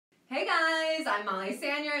guys, I'm Molly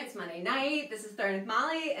Sanier. It's Monday night. This is Third with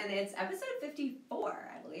Molly, and it's episode 54,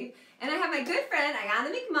 I believe. And I have my good friend,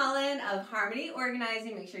 Ayanna McMullen of Harmony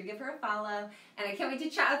Organizing. Make sure you give her a follow. And I can't wait to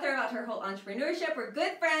chat with her about her whole entrepreneurship. We're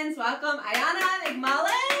good friends. Welcome, Ayanna McMullen!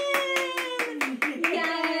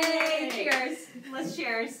 Yay! Cheers. Let's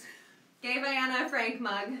cheers. Gave Ayanna a Frank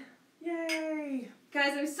mug. Yay!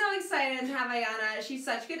 Guys, I'm so excited to have Ayanna. She's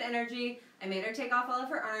such good energy. I made her take off all of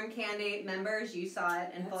her arm candy. Members, you saw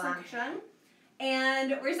it in full action.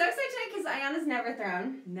 And we're so excited today because Ayanna's never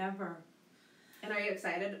thrown. Never. And are you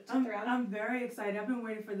excited to throw? I'm very excited. I've been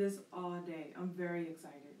waiting for this all day. I'm very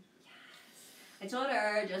excited. Yes. I told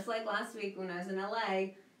her, just like last week when I was in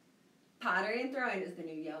LA, pottery and throwing is the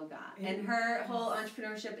new yoga. And her whole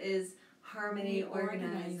entrepreneurship is Harmony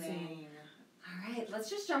Organizing. All right, let's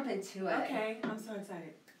just jump into it. Okay, I'm so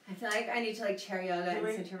excited. I feel like I need to chair yoga and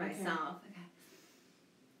center myself. Okay.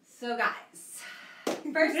 So guys,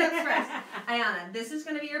 first things first. Ayanna, this is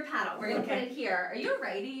going to be your paddle. We're going to put it here. Are you a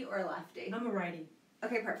righty or a lefty? I'm a righty.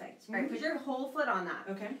 Okay, perfect. All right, put your whole foot on that.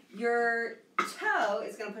 Okay. Your toe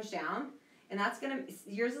is going to push down, and that's going to,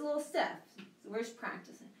 yours is a little stiff. So we're just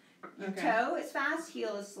practicing. Your toe is fast,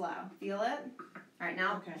 heel is slow. Feel it? All right,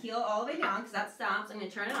 now heel all the way down because that stops. I'm going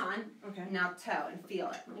to turn it on. Okay. Now toe and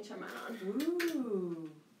feel it. Let me turn mine on.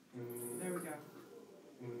 Ooh. There we go.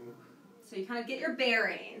 So you kind of get your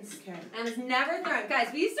bearings. Okay. And it's never thrown.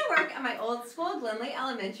 Guys, we used to work at my old school, Glenley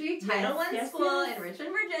Elementary, Title I school in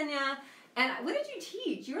Richmond, Virginia. And what did you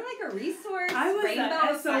teach? You were like a resource, I was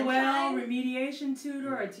rainbow, a SOL, sunshine. Remediation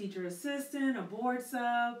tutor, a teacher assistant, a board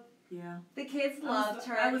sub. Yeah. The kids loved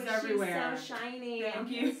her. I was everywhere. She's so shiny. Thank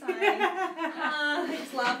you. I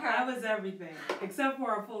just love her. I was everything, except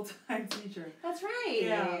for a full-time teacher. That's right.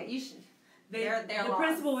 Yeah. You should. The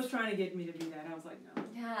principal was trying to get me to do that. I was like, no.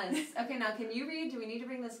 Yes. Okay, now can you read? Do we need to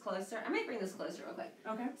bring this closer? I might bring this closer real quick.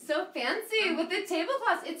 Okay. So fancy with the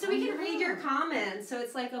tablecloths. It's so we can read your comments. So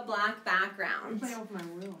it's like a black background. I'm playing with my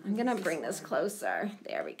wheel. I'm going to bring this closer.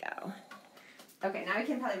 There we go. Okay, now we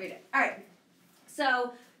can probably read it. All right.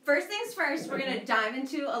 So first things first, we're going to dive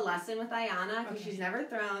into a lesson with Ayanna because she's never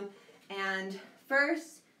thrown. And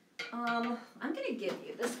first, I'm going to give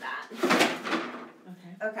you this bat.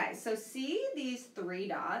 Okay, so see these 3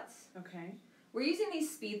 dots? Okay. We're using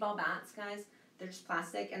these speedball bats, guys. They're just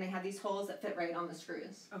plastic, and they have these holes that fit right on the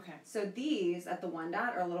screws. Okay. So these, at the 1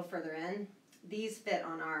 dot, are a little further in. These fit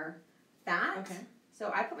on our bat. Okay.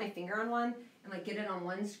 So I put my finger on one and get it on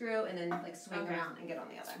one screw, and then swing around and get on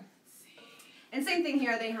the other. And same thing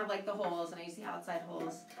here. They have the holes, and I use the outside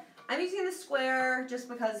holes. I'm using the square just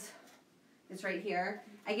because it's right here.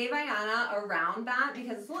 I gave Ayanna a round bat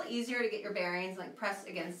because it's a little easier to get your bearings, press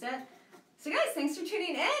against it. So guys, thanks for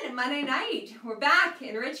tuning in. Monday night, we're back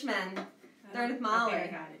in Richmond. Third with Molly. Okay, I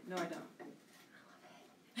got it. No, I don't. I love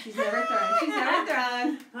it. She's never thrown. She's never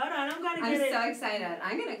thrown. Hold on, I'm gonna get it. I'm so excited.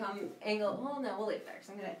 I'm gonna come angle. Well, no, we'll leave it there.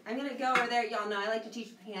 So I'm gonna go over there. Y'all know I like to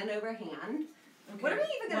teach hand over hand. Okay. What are we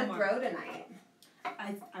even gonna throw tonight?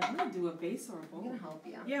 I want to do a vase or a bowl. I'm going to help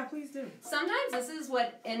you. Yeah, please do. Sometimes this is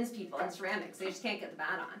what ends people in ceramics. They just can't get the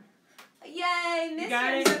bat on. Yay! Missed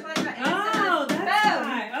got it. Oh, that's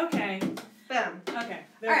fine. Okay. Boom. Okay.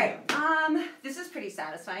 All right. This is pretty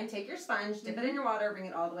satisfying. Take your sponge, dip it in your water, bring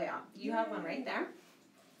it all the way out. You have one right there.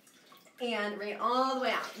 And bring it all the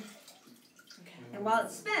way out. Okay. And while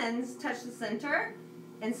it spins, touch the center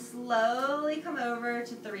and slowly come over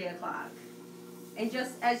to 3 o'clock. And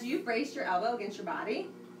just as you brace your elbow against your body,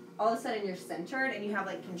 all of a sudden you're centered and you have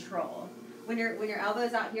control. When your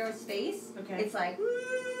elbow's out here with space, it's woo!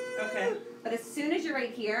 Okay. But as soon as you're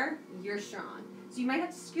right here, you're strong. So you might have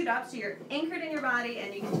to scoot up so you're anchored in your body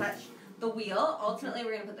and you can touch the wheel. Ultimately,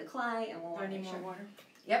 we're going to put the clay and we'll need more water.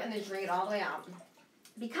 Yep, and then bring it all the way out.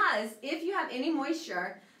 Because if you have any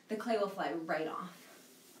moisture, the clay will fly right off.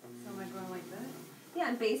 So am I going like that? Yeah,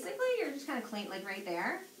 and basically you're just kind of clean, right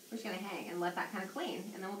there. We're just going to hang and let that kind of clean.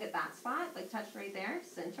 And then we'll get that spot, touched right there,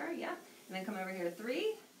 center, yeah. And then come over here to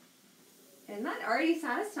 3. Isn't that already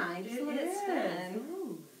satisfying? Just let it spin.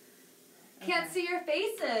 Ooh. Can't see your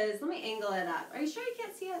faces. Let me angle it up. Are you sure you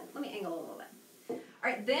can't see it? Let me angle it a little bit.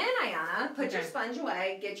 All right, then, Ayanna, put your sponge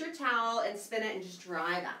away, get your towel, and spin it and just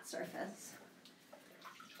dry that surface.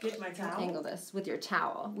 Get my towel? Angle this with your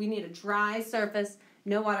towel. We need a dry surface,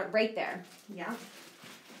 no water, right there. Yeah.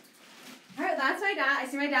 All right, that's my dad. I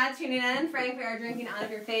see my dad tuning in. Frank, we are drinking out of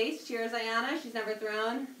your face. Cheers, Ayanna. She's never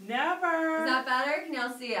thrown. Never. Is that better? Can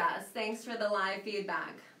y'all see us? Thanks for the live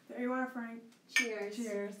feedback. There you are, Frank. Cheers.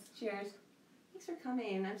 Cheers. Cheers. Thanks for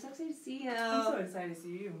coming. I'm so excited to see you. I'm so excited to see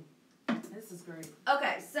you. This is great.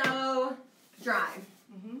 Okay, so dry.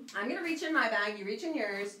 I'm going to reach in my bag, you reach in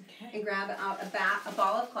yours, and grab out a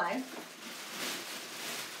ball of clay.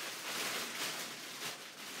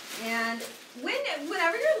 And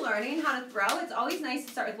whenever you're learning how to throw, it's always nice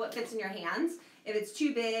to start with what fits in your hands. If it's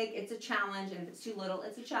too big, it's a challenge, and if it's too little,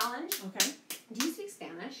 it's a challenge. Okay. Do you speak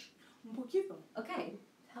Spanish? Un poquito. Okay,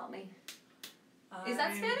 help me. Is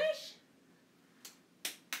that Spanish?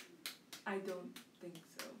 I don't think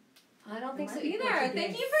so. I don't think so might be either. Portuguese.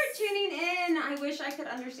 Thank you for tuning in. I wish I could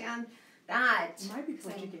understand that. It might be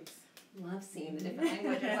Portuguese. I love seeing the different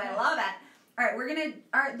languages. I love it. All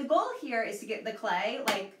right, the goal here is to get the clay,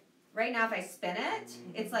 like, right now if I spin it,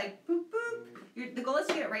 it's like, boop, boop. The goal is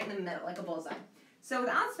to get it right in the middle, like a bullseye. So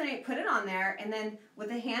without spinning it, put it on there, and then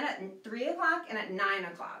with a hand at 3 o'clock and at 9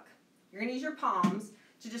 o'clock, you're going to use your palms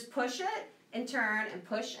to just push it and turn and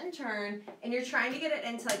push and turn, and you're trying to get it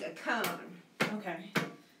into like a cone. Okay.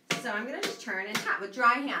 So I'm going to just turn and tap with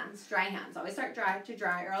dry hands. Dry hands. Always start dry to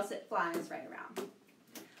dry, or else it flies right around.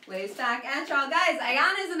 Waves back at y'all. Guys,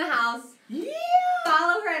 Ayanna's in the house. Yeah!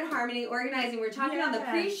 Follow her at Harmony Organizing. We're talking on the Yes.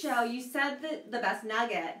 pre-show. You said the best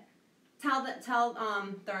nugget. Tell the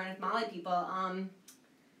McMullen people,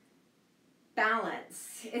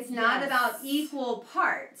 balance. It's not Yes. about equal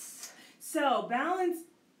parts. So, balance,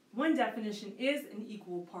 one definition is in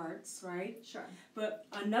equal parts, right? Sure. But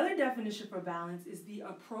another definition for balance is the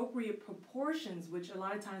appropriate proportions, which a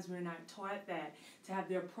lot of times we're not taught that. To have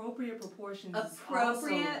the appropriate proportions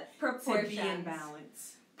Appropriate is proportions. also to be in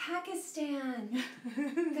balance. Pakistan.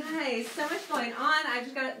 Guys, so much going on. I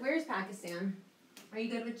just got it. Where's Pakistan? Are you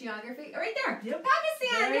good with geography? Oh, right there. Yep.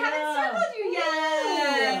 Pakistan. There We you haven't go. circled you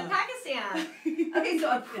yet. Ooh. Pakistan. Okay,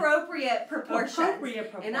 so appropriate proportions.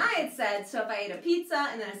 Appropriate proportions. And I had said, so if I ate a pizza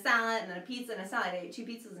and then a salad and then a pizza and a salad, I ate 2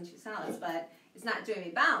 pizzas and 2 salads, but it's not doing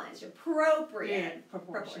me balance. Appropriate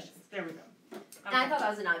proportions. There we go. Okay. And I thought that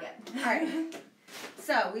was a nugget. All right.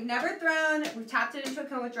 So we've never thrown, we've tapped it into a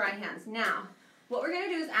cone with dry hands. Now, what we're going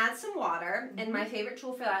to do is add some water, and my favorite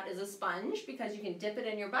tool for that is a sponge, because you can dip it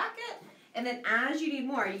in your bucket, and then as you need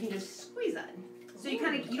more, you can just squeeze it. So you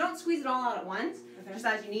you don't squeeze it all out at once, just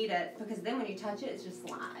as you need it, because then when you touch it, it just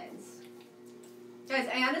slides. Guys,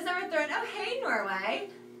 Ayanna's never thrown, oh hey Norway,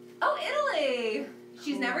 oh Italy.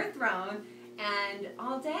 She's never thrown, and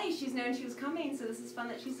all day she's known she was coming, so this is fun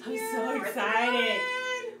that she's here. I'm so excited.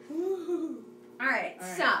 All right,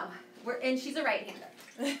 so, and she's a right-hander.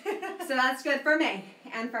 So that's good for me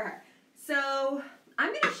and for her. So I'm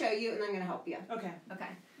going to show you, and I'm going to help you. Okay. Okay.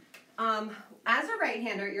 As a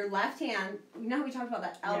right-hander, your left hand, you know how we talked about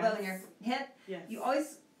that elbow in your hip? Yes. You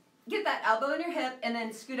always get that elbow in your hip and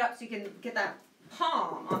then scoot up so you can get that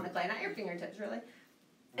palm on the clay, not your fingertips, really.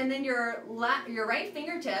 And then your right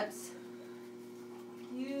fingertips,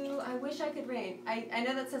 I wish I could read. I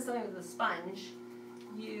know that says something with a sponge.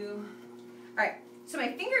 All right, so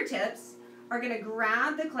my fingertips are going to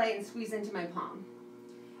grab the clay and squeeze into my palm.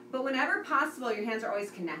 But whenever possible, your hands are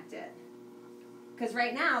always connected. Because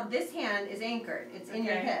right now, this hand is anchored. It's in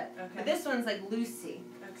your hip. Okay. But this one's like loosey.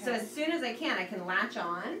 Okay. So as soon as I can latch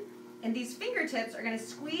on. And these fingertips are going to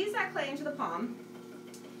squeeze that clay into the palm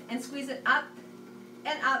and squeeze it up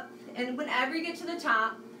and up. And whenever you get to the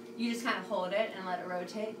top, you just kind of hold it and let it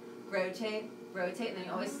rotate, rotate, rotate, and then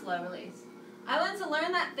you always slow release. I want to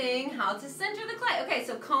learn that thing, how to center the clay. Okay,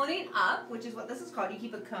 so coning up, which is what this is called, you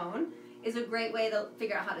keep a cone, is a great way to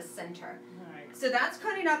figure out how to center. All right. So that's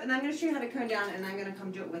coning up, and I'm going to show you how to cone down, and I'm going to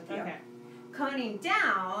come do it with you. Okay. Coning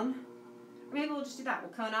down, or maybe we'll just do that.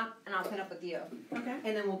 We'll cone up, and I'll cone up with you. Okay.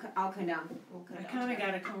 And then I'll cone down. We'll cone I down kind of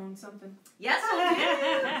together. got to cone something. Yes, we'll do.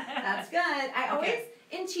 That's good. I always, Okay.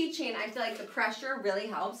 in teaching, I feel like the pressure really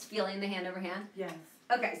helps, feeling the hand over hand. Yes.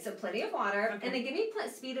 Okay, so plenty of water. Okay. And then give me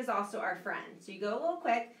speed is also our friend. So you go a little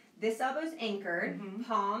quick. This elbow's anchored.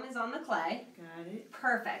 Palm is on the clay. Got it.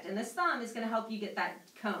 Perfect. And this thumb is going to help you get that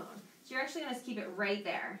cone. So you're actually going to keep it right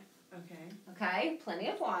there. Okay. Okay, plenty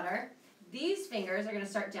of water. These fingers are going to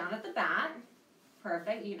start down at the back.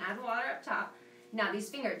 Perfect. You can add the water up top. Now these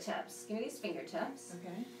fingertips. Give me these fingertips.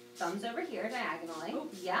 Okay. Thumbs over here diagonally. Oh.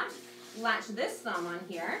 Yeah. Latch this thumb on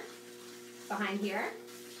here. Behind here.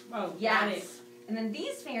 Oh, Yes. got it. And then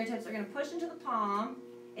these fingertips are going to push into the palm.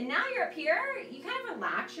 And now you're up here. You kind of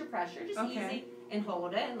relax your pressure, just easy. And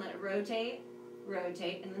hold it and let it rotate,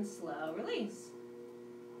 rotate, and then slow release.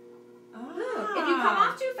 If you come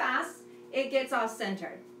off too fast, it gets all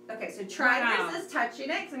centered. Okay, so try to resist touching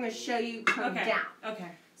it because I'm going to show you cone down.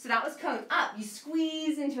 Okay. So that was cone up. You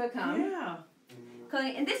squeeze into a cone. Yeah.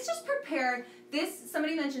 Cone, and this just prepared,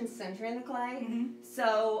 somebody mentioned centering the clay. Mm-hmm.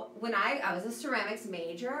 So when I was a ceramics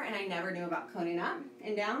major and I never knew about coning up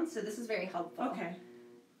and down, so this is very helpful. Okay.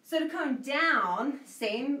 So to cone down,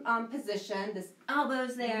 same position, this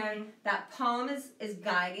elbow's there, that palm is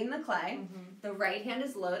guiding the clay. The right hand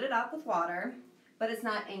is loaded up with water, but it's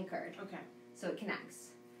not anchored. Okay. So it connects.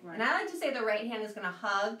 Right. And I like to say the right hand is going to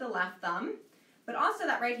hug the left thumb, but also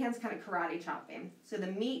that right hand's kind of karate chopping. So the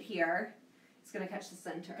meat here is going to catch the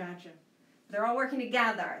center. Gotcha. They're all working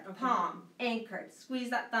together. The palm, anchored, squeeze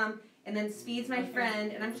that thumb, and then speed's my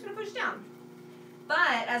friend, and I'm just going to push down.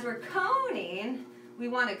 But as we're coning, we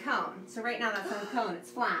want a cone. So right now that's not a cone,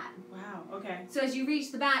 it's flat. Wow, okay. So as you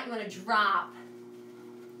reach the back, you want to drop.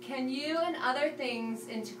 Can you and other things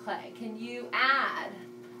into clay? Can you add?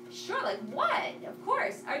 Sure, like what? Of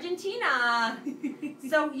course, Argentina.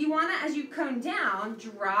 So you want to, as you cone down,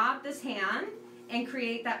 drop this hand and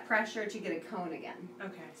create that pressure to get a cone again.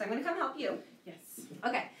 Okay. So I'm going to come help you. Yes.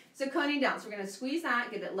 Okay, so coning down. So we're going to squeeze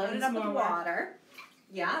that, get it loaded up with water.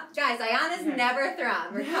 Yeah. Guys, Ayanna's never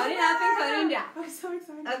thrown. We're coning up and coning down. I'm so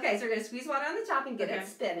excited. Okay, so we're going to squeeze water on the top and get it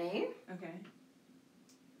spinning. Okay.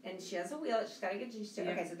 And she has a wheel. She's got to get used to it.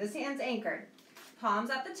 Okay, so this hand's anchored. Palms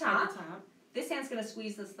at the top. At the top. This hand's going to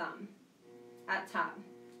squeeze this thumb at top.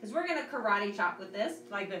 Because we're going to karate chop with this.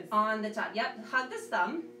 Like this. On the top. Yep. Hug this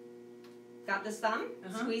thumb. Got this thumb?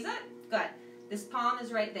 Squeeze it? Good. This palm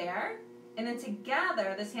is right there. And then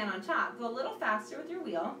together, this hand on top. Go a little faster with your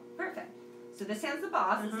wheel. Perfect. So this hand's the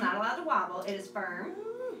boss. It's not allowed to wobble. It is firm.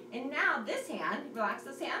 And now this hand, relax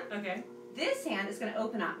this hand. Okay. This hand is going to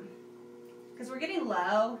open up. Because we're getting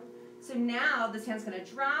low. So now this hand's going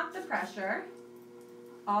to drop the pressure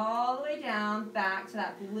all the way down back to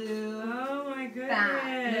that blue my goodness. back.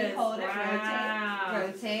 And then hold it,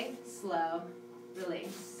 rotate, slow,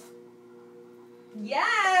 release.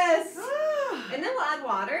 Yes! And then we'll add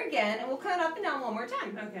water again, and we'll cut up and down one more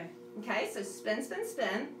time. Okay. Okay, so spin, spin,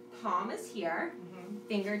 spin. Palm is here.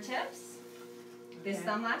 Fingertips. This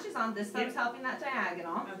thumb latches on. This thumb's helping that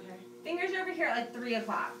diagonal. Okay. Fingers over here at like 3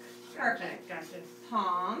 o'clock. Perfect. Gotcha.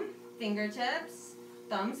 Palm, fingertips,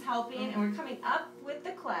 thumbs helping, and we're coming up with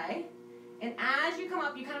the clay. And as you come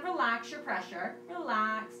up, you kind of relax your pressure.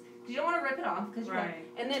 Relax. Because you don't want to rip it off. Right.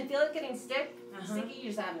 And then feel it getting sticky, you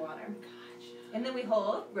just add water. Gotcha. And then we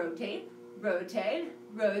hold, rotate, rotate,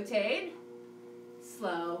 rotate,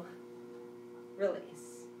 slow, release.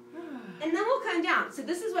 And then we'll cone down. So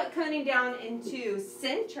this is what coning down into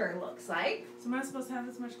center looks like. So am I supposed to have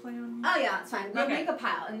this much clay on me? Oh yeah, it's fine. We'll make a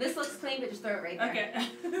pile. And this looks clean, but just throw it right there.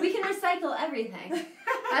 Okay. We can recycle everything.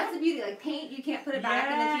 That's the beauty. Like paint, you can't put it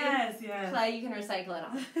back in the cube. Yes. Clay, you can recycle it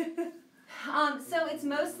all. So it's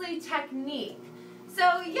mostly technique.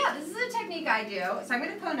 So yeah, this is a technique I do. So I'm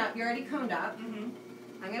going to cone up. You're already coned up.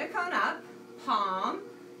 I'm going to cone up. Palm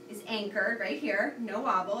is anchored right here. No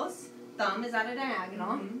wobbles. Thumb is at a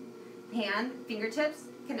diagonal. Hand, fingertips,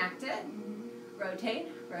 connect it. Rotate,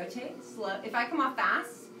 rotate, slow. If I come off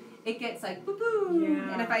fast, it gets like boo-boo.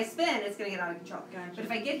 Yeah. And if I spin, it's going to get out of control. Gotcha. But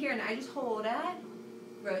if I get here and I just hold it,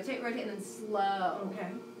 rotate, rotate, and then slow. Okay.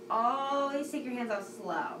 Always take your hands out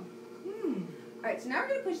slow. Alright, so now we're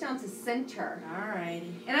going to push down to center.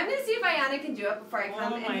 Alrighty. And I'm going to see if Ayanna can do it before I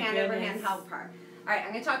come and hand over hand help her. Alright,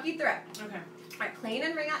 I'm going to talk you through it. Okay. Alright, clean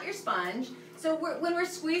and wring out your sponge. So when we're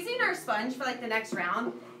squeezing our sponge for like the next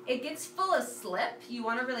round, it gets full of slip. You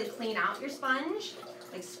want to really clean out your sponge.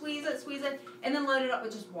 Like squeeze it, and then load it up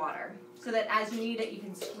with just water. So that as you need it, you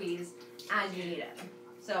can squeeze as you need it.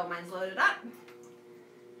 So mine's loaded up.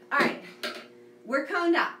 Alright, we're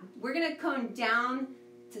coned up. We're going to cone down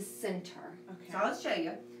to center. Okay. So let's show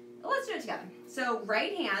you. Let's do it together. So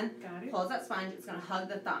right hand pulls that sponge. It's going to hug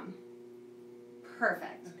the thumb.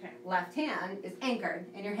 Perfect. Okay. Left hand is anchored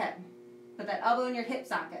in your hip. Put that elbow in your hip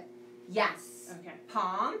socket. Yes. Okay.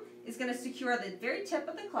 Palm is going to secure the very tip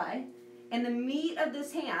of the clay. And the meat of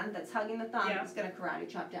this hand that's hugging the thumb is going to karate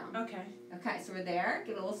chop down. Okay. Okay, so we're there.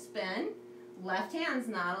 Give it a little spin. Left hand's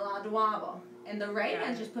not allowed to wobble. And the right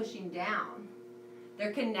hand's just pushing down.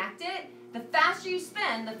 They're connected. The faster you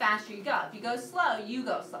spin, the faster you go. If you go slow, you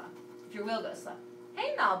go slow. If your wheel goes slow.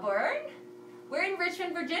 Hey, Melbourne. We're in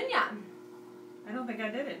Richmond, Virginia. I don't think I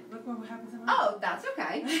did it. Look what happens in my Oh, that's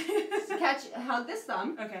okay. So hug this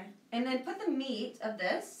thumb. Okay. And then put the meat of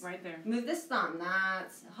this. Right there. Move this thumb.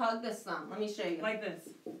 Hug this thumb. Let me show you. Like this.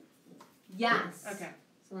 Yes. Okay.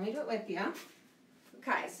 So let me do it with you.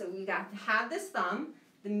 Okay, so we got to have this thumb.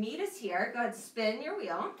 The meat is here. Go ahead, spin your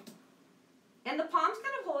wheel. And the palm's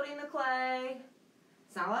kind of holding the clay.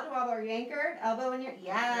 It's not allowed to wobble. Are you anchored? Elbow in your...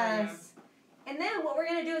 Yes. And then what we're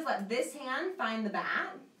going to do is let this hand find the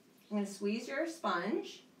bat. I'm going to squeeze your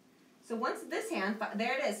sponge. So once this hand...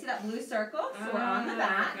 There it is. See that blue circle? So we're on the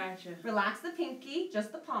bat. Gotcha. Relax the pinky,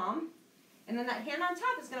 just the palm. And then that hand on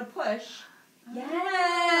top is going to push Yes.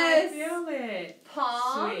 I feel it.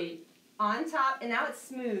 Palm Sweet. on top, and now it's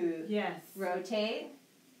smooth. Yes. Rotate,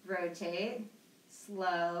 rotate,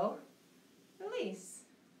 slow, release.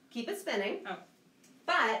 Keep it spinning. Oh.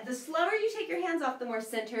 But the slower you take your hands off, the more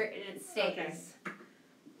center it stays. Okay.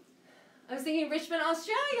 I was thinking Richmond,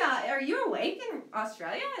 Australia. Are you awake in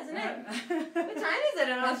Australia, isn't it? What time is it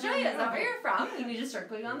in Australia? Is that where you're from? You need to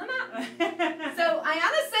circle you on the map. So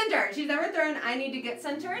Ayanna's centered. She's never thrown. I need to get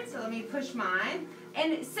centered, so let me push mine.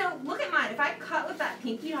 And so look at mine. If I cut with that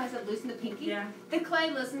pinky, you know, I said loosen the pinky. Yeah. The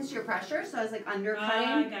clay listens to your pressure, so I was like undercutting.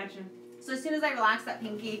 I gotcha. So as soon as I relax that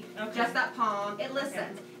pinky, just that palm, it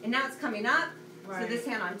listens. Okay. And now it's coming up. Right. So this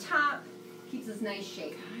hand on top keeps this nice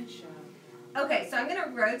shape. Gotcha. Okay, so I'm going to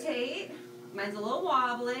rotate. Mine's a little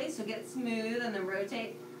wobbly, so get it smooth, and then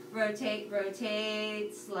rotate, rotate,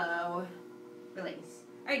 rotate, slow, release.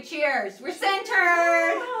 All right, cheers. We're centered.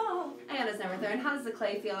 Oh. Ayanna's never thrown. How does the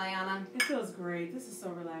clay feel, Ayanna? It feels great. This is so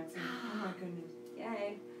relaxing. Oh, my goodness.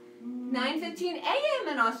 Yay. 9:15 a.m.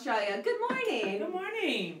 in Australia. Good morning. Good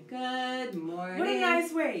morning. Good morning. What a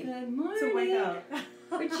nice way Good morning. to wake up.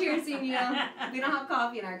 We're cheersing you. We don't have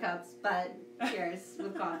coffee in our cups, but cheers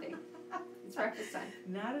with coffee. It's breakfast time.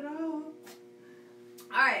 Not at all.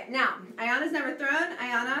 All right, now, Ayanna's never thrown.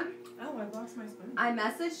 Ayanna. Oh, I lost my spoon. I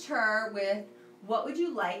messaged her with, what would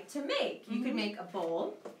you like to make? You could make a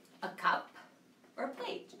bowl, a cup, or a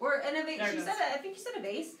plate. Or an vase. I think you said a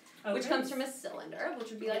vase, which comes from a cylinder, which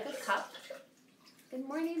would be like a cup. Good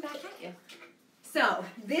morning, back at you. So,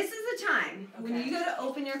 this is the time. When you go to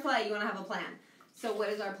open your clay, you want to have a plan. So, what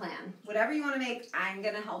is our plan? Whatever you want to make, I'm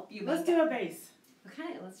going to help you make Let's do a vase.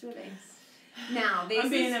 Okay, let's do a vase. Now, vases.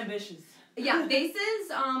 I'm being ambitious. Yeah, vases,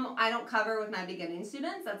 I don't cover with my beginning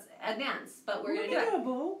students. That's advanced, but we're going to do it. A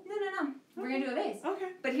bowl. No. We're going to do a vase. Okay.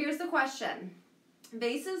 But here's the question.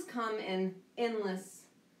 Vases come in endless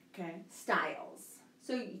styles.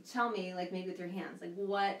 So you tell me, like, maybe with your hands, like,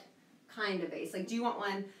 what kind of vase? Like, do you want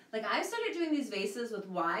one? Like, I started doing these vases with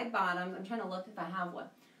wide bottoms. I'm trying to look if I have one.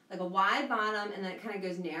 Like, a wide bottom, and then it kind of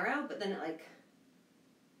goes narrow, but then it, like,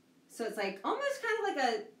 so it's, like, almost kind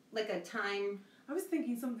of like a time... I was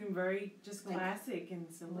thinking something very just classic and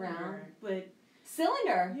cylinder. Round. But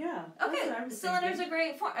cylinder? Yeah. Okay, cylinder's a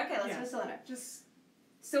great form. Okay, let's do a cylinder.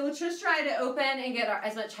 So we'll just try to open and get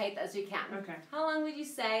as much height as we can. Okay. How long would you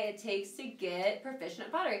say it takes to get proficient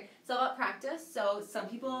at pottery? It's all about practice. So some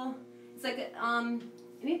people, it's like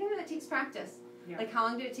anything that takes practice. Yeah. Like how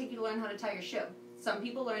long did it take you to learn how to tie your shoe? Some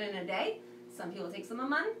people learn in a day. Some people it takes them a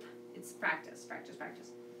month. It's practice, practice,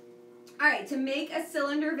 practice. All right, to make a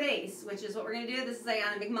cylinder vase, which is what we're going to do. This is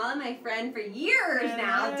Ayanna McMullen, my friend for years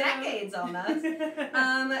now, decades almost.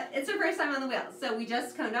 It's her first time on the wheel. So we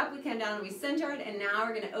just coned up, we came down, and we centered, and now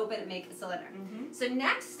we're going to open and make a cylinder. So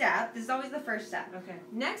next step, this is always the first step. Okay.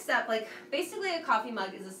 Next step, like basically a coffee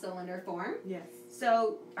mug is a cylinder form. Yes.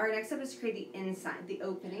 So our next step is to create the inside, the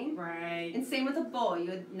opening. Right. And same with a bowl,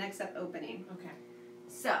 you would next step opening. Okay.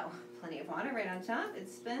 So, plenty of water right on top.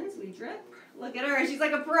 It spins, we drip. Look at her, she's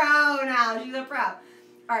like a pro now. She's a pro.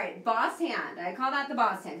 All right, boss hand. I call that the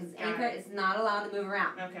boss hand because anchor is not allowed to move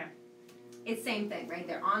around. Okay. It's same thing right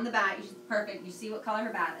there on the bat. Perfect. You see what color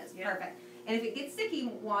her bat is. Yep. Perfect. And if it gets sticky,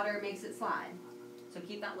 water makes it slide. So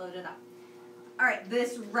keep that loaded up. All right,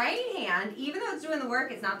 this right hand, even though it's doing the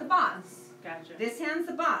work, it's not the boss. Gotcha. This hand's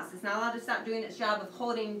the boss. It's not allowed to stop doing its job of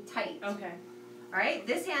holding tight. Okay. All right,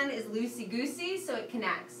 this hand is loosey-goosey, so it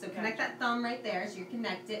connects. So connect that thumb right there, so you're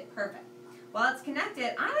connected. Perfect. While it's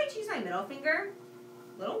connected, I like to use my middle finger,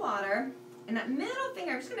 little water, and that middle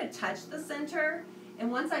finger, I'm just going to touch the center,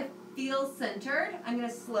 and once I feel centered, I'm going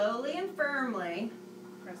to slowly and firmly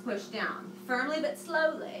push down. Firmly but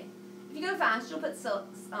slowly. If you go fast, you'll put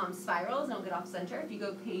spirals and it'll get off center. If you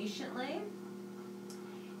go patiently,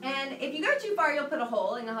 and if you go too far, you'll put a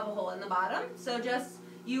hole, and you'll have a hole in the bottom. So just,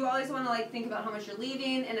 you always want to like think about how much you're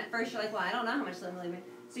leaving, and at first you're like, well, I don't know how much I'm leaving.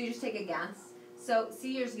 So you just take a guess. So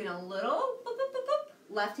see, you're just getting a little boop, boop, boop,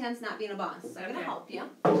 boop. Left hand's not being a boss. So I'm going to help you.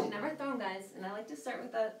 She's never thrown, guys, and I like to start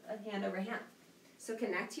with a hand over hand. So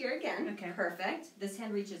connect here again. Okay. Perfect. This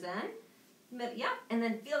hand reaches in. But, yep. And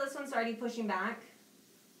then feel this one's already pushing back.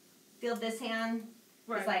 Feel this hand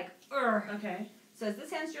is like, okay. So as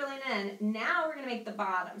this hand's drilling in, now we're going to make the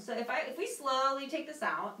bottom. So if we slowly take this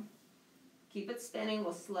out, keep it spinning,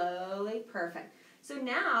 we'll slowly, perfect. So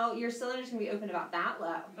now your cylinder's going to be open about that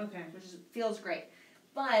low. Okay. Which feels great.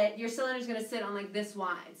 But your cylinder's going to sit on like this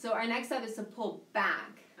wide. So our next step is to pull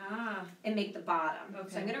back and make the bottom. Okay.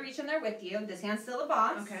 So I'm going to reach in there with you. This hand's still the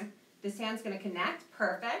boss. Okay. This hand's going to connect,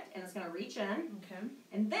 perfect, and it's going to reach in. Okay.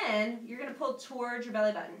 And then you're going to pull towards your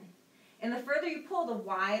belly button. And the further you pull, the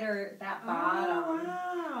wider that bottom. Oh,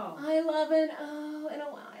 wow. I love it. Oh, and I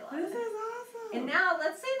love it. This is awesome. And now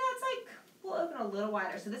let's say that's like, we'll open a little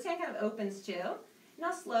wider. So this hand kind of opens too.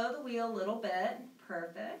 Now slow the wheel a little bit.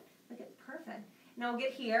 Perfect. Look at perfect. Now we'll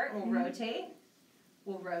get here and we'll rotate.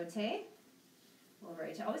 We'll rotate. We'll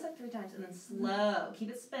rotate. Always like 3 times. And then slow.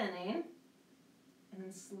 Keep it spinning. And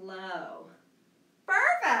then slow.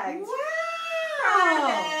 Perfect. Wow.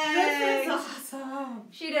 Perfect. This is awesome.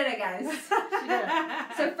 She did it, guys. She did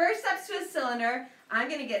it. So first step's to a cylinder. I'm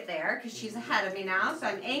going to get there because she's ahead of me now. So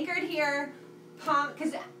I'm anchored here. Palm,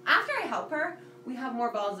 because after I help her, we have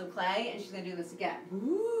more balls of clay, and she's going to do this again.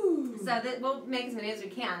 Ooh. So that we'll make as many as we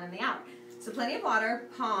can in the hour. So plenty of water,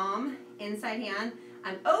 palm, inside hand.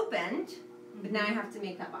 I'm opened, but now I have to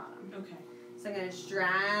make that bottom. Okay. So I'm going to just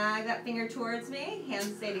drag that finger towards me.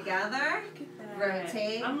 Hands stay together.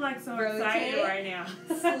 Rotate. I'm like so rotate, excited right now.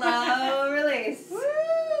 Slow release.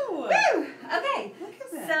 Woo! Woo! Okay. Look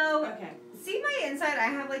at that. So, okay. see my inside? I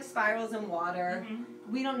have like spirals and water.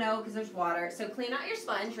 Mm-hmm. We don't know because there's water. So clean out your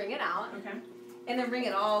sponge, wring it out. Okay. And then wring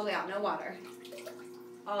it all the way out. No water.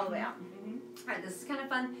 All the way out. Mm-hmm. All right, this is kind of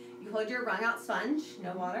fun. You hold your wrung out sponge,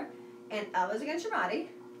 no water, and elbows against your body.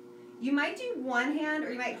 You might do one hand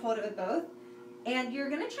or you might hold it with both. And you're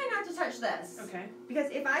going to try not to touch this. Okay. Because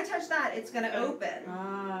if I touch that, it's going to open.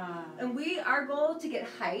 Ah. And our goal to get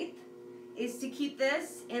height is to keep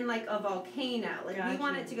this in like a volcano. Like we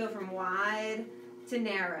want it to go from wide to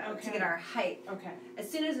narrow to get our height. Okay. As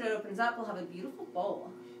soon as it opens up, we'll have a beautiful bowl.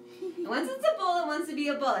 And once it's a bowl, it wants to be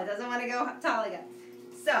a bowl. It doesn't want to go tall again.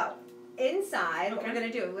 So, inside, what we're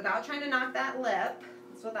going to do, without trying to knock that lip,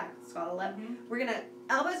 that's what that's called, a lip, we're going to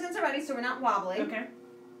elbows against our body so we're not wobbling. Okay.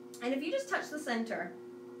 And if you just touch the center,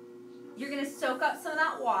 you're going to soak up some of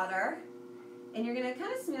that water, and you're going to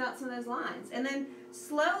kind of smooth out some of those lines. And then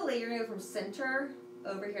slowly, you're going to go from center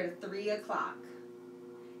over here to 3 o'clock.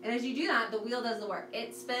 And as you do that, the wheel does the work.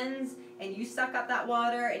 It spins, and you suck up that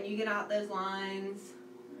water, and you get out those lines.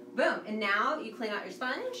 Boom. And now you clean out your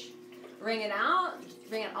sponge, wring it out,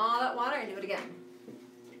 bring out all that water, and do it again.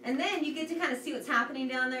 And then you get to kind of see what's happening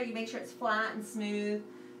down there. You make sure it's flat and smooth.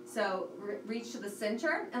 So reach to the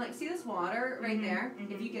center, and like see this water right there?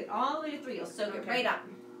 If you get all the way to 3, you'll soak it right up.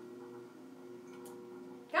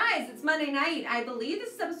 Guys, it's Monday night. I believe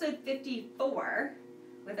this is episode 54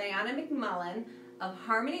 with Ayanna McMullen of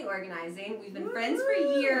Harmony Organizing. We've been friends for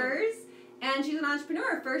years, and she's an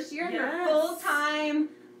entrepreneur. First year in her full-time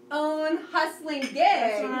own hustling gig.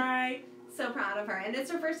 That's right. So proud of her. And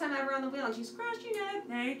it's her first time ever on the wheel, and she's crushing it.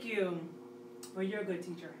 Thank you. Well, you're a good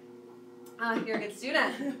teacher. You're a good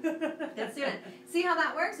student. Good student. See how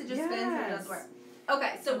that works? It just spins and it does work.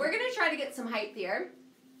 Okay, so we're going to try to get some height here.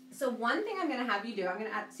 So one thing I'm going to have you do, I'm going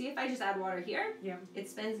to see if I just add water here. Yeah. It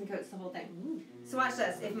spins and coats the whole thing. So watch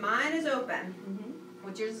this. If mine is open,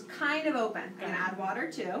 which is kind of open, I'm going to add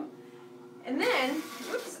water too. And then,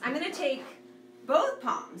 I'm going to take both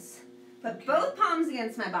palms, put both palms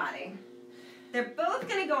against my body. They're both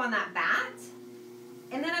going to go on that bat.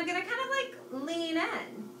 And then I'm going to kind of like lean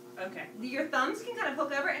in. Okay. Your thumbs can kind of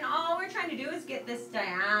poke over, and all we're trying to do is get this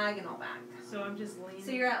diagonal back. So I'm just leaning.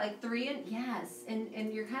 So you're at like 3, and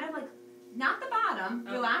and you're kind of like, not the bottom,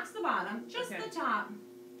 relax the bottom, just the top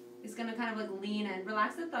is going to kind of like lean in.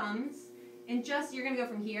 Relax the thumbs, and just, you're going to go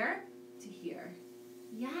from here to here.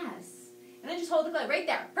 Yes. And then just hold the clay right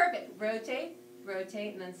there. Perfect. Rotate,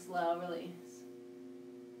 rotate, and then slow release.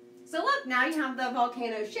 So look, now you have the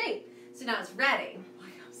volcano shape. So now it's ready.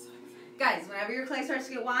 Guys, whenever your clay starts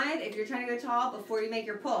to get wide, if you're trying to go tall, before you make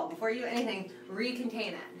your pull, before you do anything, recontain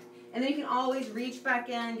it. And then you can always reach back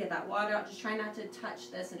in, get that water out. Just try not to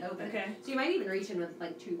touch this and open it. So you might even reach in with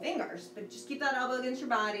like 2 fingers, but just keep that elbow against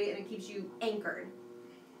your body, and it keeps you anchored.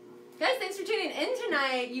 Guys, thanks for tuning in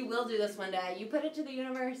tonight. You will do this one day. You put it to the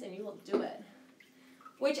universe, and you will do it.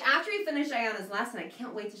 Which, after we finish Ayanna's lesson, I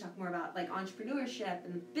can't wait to talk more about like entrepreneurship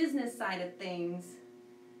and the business side of things,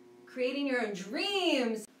 creating your own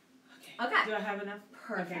dreams. Okay. Do I have enough?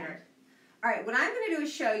 Perfect. Okay. All right, what I'm going to do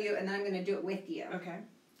is show you, and then I'm going to do it with you. Okay.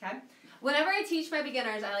 Okay? Whenever I teach my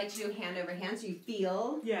beginners, I like to do hand over hand so you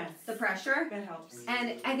feel the pressure. That helps.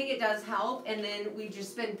 And I think it does help, and then we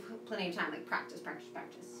just spend plenty of time, like practice, practice,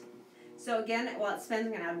 practice. So again, while it spins,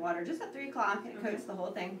 I'm going to add water just at 3 o'clock, and it coats the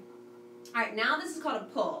whole thing. All right, now this is called a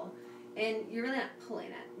pull, and you're really not pulling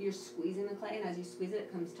it. You're squeezing the clay, and as you squeeze it,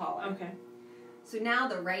 it comes taller. Okay. So now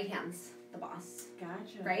the right hand's the boss.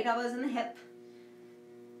 Gotcha. Right elbow's in the hip.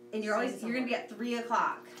 And you're going to be at 3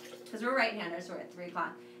 o'clock. Because we're right-handers, so we're at 3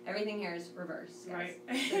 o'clock. Everything here is reversed. Guys.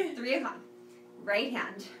 Right. So 3 o'clock. Right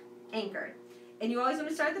hand, anchored. And you always want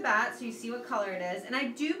to start at the bat so you see what color it is. And I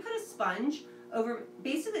do put a sponge over,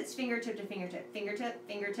 basically it's fingertip to fingertip. Fingertip,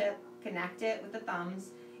 fingertip, connect it with the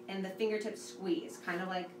thumbs, and the fingertip squeeze, kind of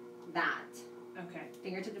like that. Okay.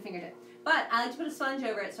 Fingertip to fingertip. But I like to put a sponge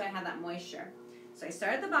over it so I have that moisture. So I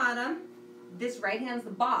start at the bottom. This right hand's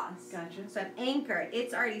the boss. Gotcha. So I'm anchored.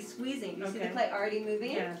 It's already squeezing. You see the Okay. clay already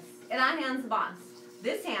moving? Yes. And that hand's the boss.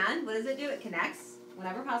 This hand, what does it do? It connects.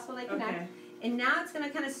 Whenever possible, they connect. Okay. And now it's going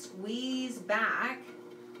to kind of squeeze back,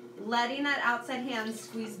 letting that outside hand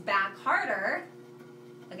squeeze back harder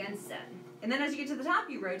against it. And then as you get to the top,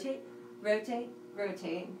 you rotate, rotate,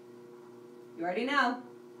 rotate. You already know.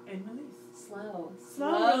 And release. Slow.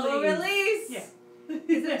 Slow release. Yeah.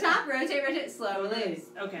 Is it the top? Rotate, rotate, slow release.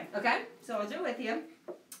 Okay. Okay? So I'll do it with you.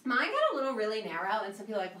 Mine got a little really narrow, and some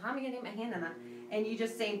people are like, well, how am I going to get my hand in that? And you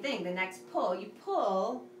just, same thing. The next pull, you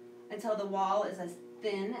pull until the wall is as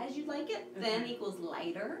thin as you'd like it. Thin equals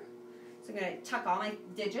lighter. So I'm going to tuck all my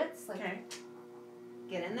digits. Like, Okay.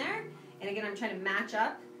 get in there. And again, I'm trying to match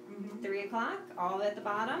up 3 o'clock, all the way at the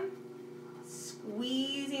bottom.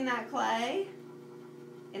 Squeezing that clay.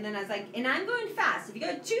 And then and I'm going fast. If you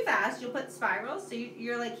go too fast, you'll put spirals. So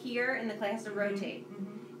you're like here, and the clay has to rotate.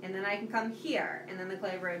 And then I can come here, and then the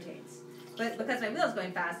clay rotates. But because my wheel's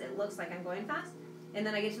going fast, it looks like I'm going fast. And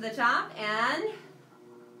then I get to the top, and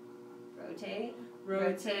rotate,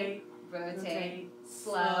 rotate, rotate,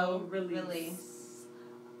 slow, release.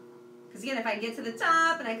 Because again, if I get to the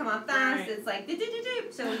top and I come off fast, it's like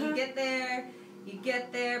do-do-do-do. So when you get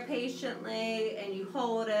there patiently, and you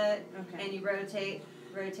hold it, and you rotate,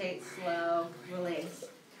 rotate, slow, release.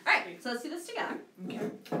 All right, so let's do this together. Okay.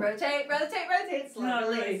 Rotate, rotate, rotate, slow,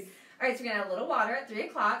 release. All right, so we're going to add a little water at 3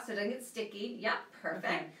 o'clock so it doesn't get sticky. Yep, perfect.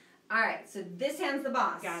 Okay. All right, so this hand's the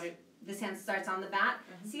boss. Got it. This hand starts on the bat.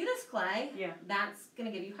 See this clay? Yeah. That's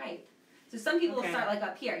going to give you height. So some people will start like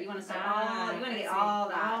up here. You want to start you want to get all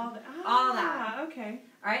that. All that. Okay.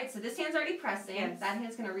 All right, so this hand's already pressing. Yes. That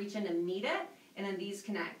hand's going to reach in and meet it, and then these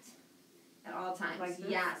connect at all times. Like this?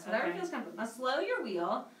 Yes, whatever feels comfortable. Now slow your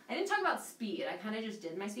wheel. I didn't talk about speed. I kind of just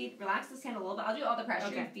did my speed. Relax this hand a little bit. I'll do all the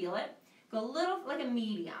pressure. You feel it. Go a little, like a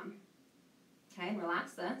medium. Okay,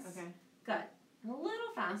 relax this. Okay. Good. A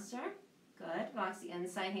little faster. Good. Relax the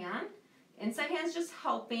inside hand. Inside hand's just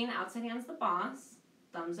helping. Outside hand's the boss.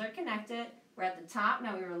 Thumbs are connected. We're at the top.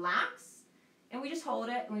 Now we relax. And we just hold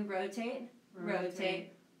it and we rotate,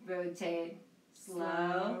 rotate, rotate.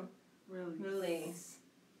 Slow, release.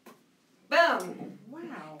 Boom.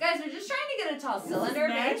 Wow. Guys, we're just trying to get a tall cylinder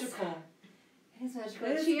base. Magical. It is magical.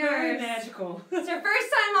 It is Cheers. very magical. It's her first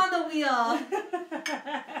time on the wheel.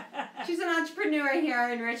 She's an entrepreneur here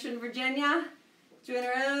in Richmond, Virginia, doing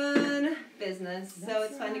her own business. So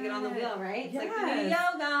it's fun to get on the wheel, right? It's like the new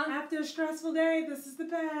yoga. After a stressful day, this is the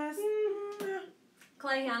best.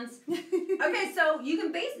 Clay hands. Okay, so you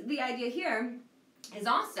can base the idea here is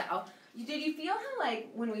also, did you feel how like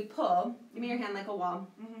when we pull, give me your hand like a wall,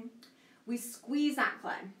 we squeeze that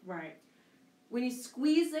clay. Right. When you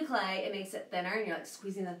squeeze the clay, it makes it thinner, and you're like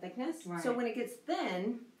squeezing the thickness. Right. So when it gets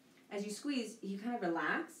thin, as you squeeze, you kind of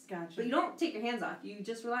relax. Gotcha. But you don't take your hands off. You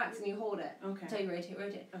just relax and you hold it until you rotate,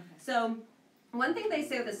 rotate. Okay. So one thing they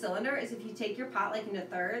say with a cylinder is if you take your pot like into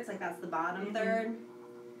thirds, like that's the bottom third,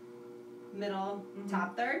 middle,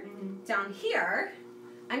 top third. Down here,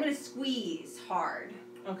 I'm going to squeeze hard.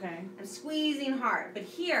 Okay. I'm squeezing hard. But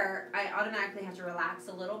here, I automatically have to relax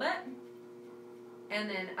a little bit. And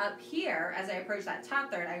then up here, as I approach that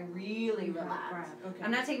top third, I really relax. Right. Okay.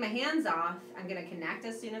 I'm not taking my hands off. I'm going to connect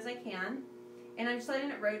as soon as I can. And I'm just letting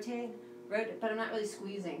it rotate, but I'm not really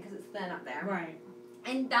squeezing because it's thin up there. Right.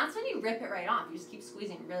 And that's when you rip it right off. You just keep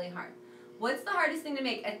squeezing really hard. What's the hardest thing to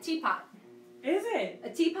make? A teapot. Is it? A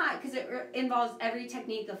teapot, because it involves every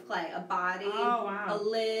technique of clay. A body, a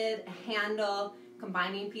lid, a handle,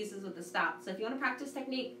 combining pieces with the stop. So if you want to practice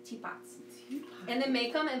technique, teapots. And then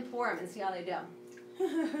make them and pour them and see how they do.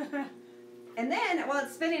 And then, while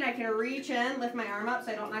it's spinning, I can reach in, lift my arm up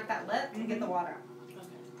so I don't knock that lip and get the water. Okay.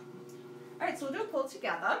 All right, so we'll do a pull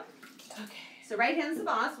together. Okay. So right hand's the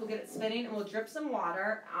boss. We'll get it spinning, and we'll drip some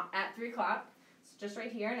water at 3 o'clock. So just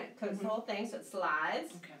right here, and it coats the whole thing, so it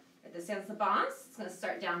slides. Okay. This hand's the boss. It's going to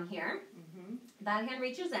start down here. That hand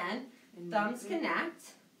reaches in. Thumbs connect.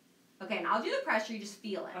 Okay, and I'll do the pressure. You just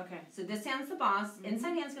feel it. Okay. So this hand's the boss.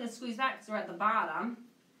 Inside hand's going to squeeze back because we're at the bottom.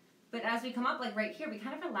 But as we come up, like right here, we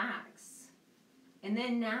kind of relax. And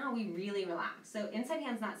then now we really relax. So inside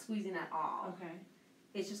hand's not squeezing at all. Okay.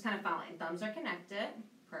 It's just kind of following. Thumbs are connected.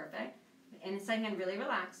 Perfect. And inside hand really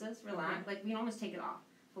relaxes. Relax. Like we can almost take it off.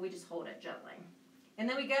 But we just hold it gently. And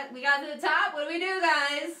then we got to the top. What do we do,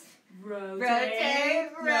 guys?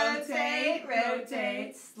 Rotate, rotate,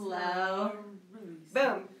 rotate. Slow. Release.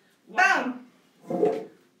 Boom. Wow. Boom.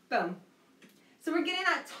 Boom. So we're getting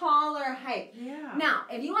that taller height. Yeah. Now,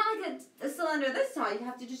 if you want like a cylinder this tall, you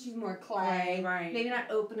have to just use more clay. Right. Maybe not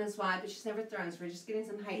open as wide, but she's never thrown, so we're just getting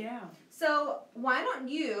some height. Yeah. So why don't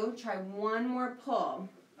you try one more pull?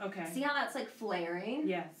 Okay. See how that's like flaring?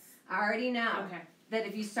 Yes. I already know Okay. that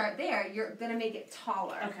if you start there, you're going to make it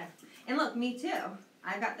taller. Okay. And look, me too.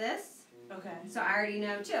 I got this. Okay. So I already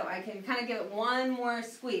know too. I can kind of give it one more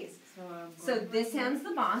squeeze. So this hand's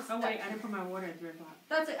the boss. Oh wait, I didn't put my water at 3 o'clock.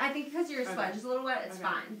 That's it. I think because your sponge is a little wet, it's Okay.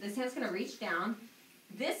 fine. This hand's going to reach down.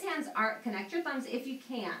 This hand's connect your thumbs if you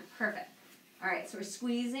can. Perfect. All right, so we're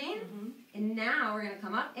squeezing. Mm-hmm. And now we're going to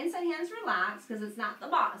come up. Inside hand's relax because it's not the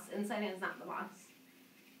boss. Inside hand's not the boss.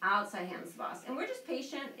 Outside hand's the boss. And we're just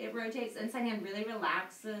patient. It rotates. Inside hand really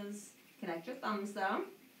relaxes. Connect your thumbs though.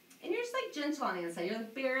 And you're just like gentle on the inside. You're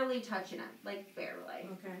like barely touching it. Like barely.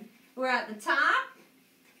 Okay. We're at the top.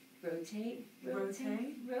 Rotate, rotate,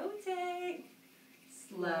 Rotate. rotate.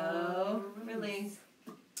 Slow release.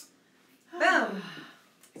 Boom.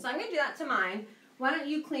 So I'm going to do that to mine. Why don't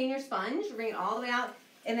you clean your sponge, bring it all the way out,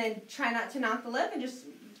 and then try not to knock the lip and just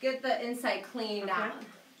get the inside cleaned out.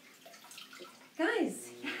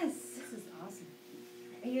 Guys, yes. This is awesome.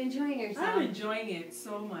 Are you enjoying yourself? I'm enjoying it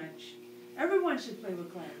so much. Everyone should play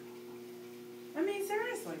with clay. I mean,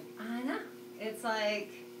 seriously. I know. It's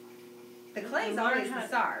like the clay's Learn always how- the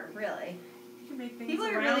star, really. You can make things People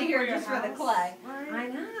are around really here your just for the house, clay. Right? I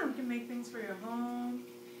know. You can make things for your home.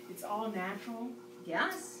 It's all natural.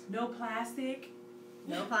 Yes. No plastic.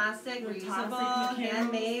 No plastic, No reusable, toxic materials.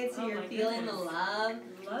 handmade, so Oh you're my feeling the goodness. love.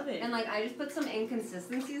 Love it. And like I just put some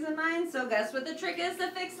inconsistencies in mine, so guess what the trick is to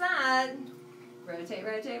fix that? Rotate,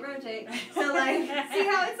 rotate, rotate. So like, see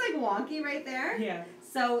how it's like wonky right there? Yeah.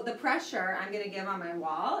 So the pressure I'm gonna give on my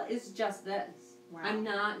wall is just this. Wow. I'm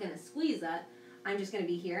not gonna squeeze it. I'm just gonna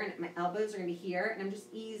be here, and my elbows are gonna be here, and I'm just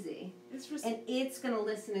easy. It's just And it's gonna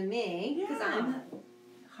listen to me because Yeah. I'm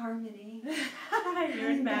harmony. you're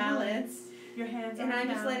in balance. Your hands are And in I'm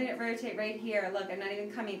just letting it balance. rotate right here. Look, I'm not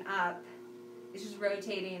even coming up. It's just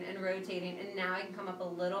rotating and rotating. And now I can come up a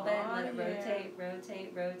little bit and let it Oh, yeah. rotate,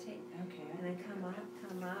 rotate, rotate. Okay. And then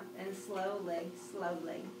come up, and slowly,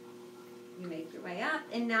 slowly. You make your way up.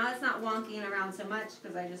 And now it's not wonking around so much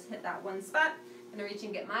because I just hit that one spot. I'm going to reach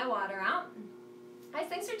and get my water out. Guys,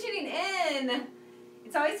 thanks for tuning in.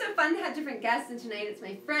 It's always so fun to have different guests. And tonight it's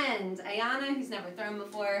my friend, Ayanna, who's never thrown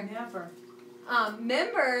before. Never.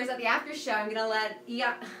 Members at the after show, I'm gonna let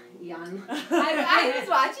Ian. I was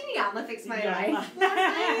watching Ayanna fix my life last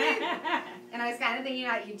night, and I was kind of thinking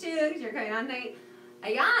about you too because you're coming on tonight.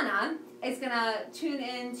 Ayanna is gonna tune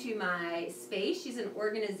into my space. She's an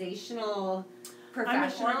organizational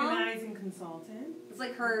professional. I'm an organizing consultant. It's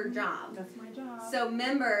like her job. That's my job. So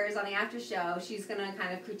members on the after show, she's gonna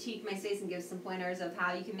kind of critique my space and give some pointers of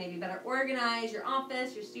how you can maybe better organize your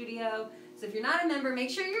office, your studio. So if you're not a member, make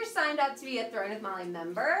sure you're signed up to be a Throwing with Molly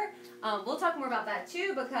member. We'll talk more about that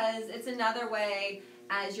too because it's another way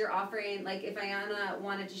as you're offering, like if Ayanna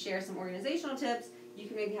wanted to share some organizational tips, you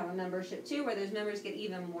can maybe have a membership too where those members get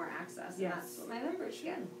even more access. And Yes. that's what my members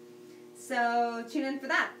get. So tune in for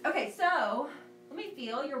that. Okay, so let me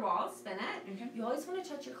feel your wall, spin it. Okay. You always want to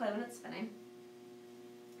touch your clay when it's spinning.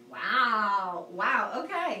 Wow, wow,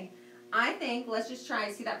 okay. I think, let's just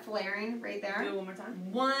try, see that flaring right there? Do it one more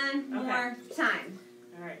time. One more time.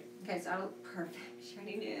 All right. Okay, so perfect.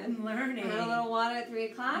 Shining in. I'm learning. Add a little water at 3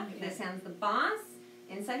 o'clock. Okay. This hand's the boss.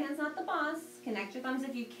 Inside hand's not the boss. Connect your thumbs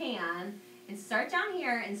if you can. And start down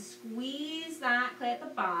here and squeeze that clay at the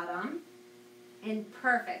bottom. And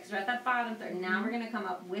perfect. So we're at that bottom third. Now we're going to come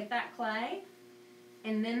up with that clay.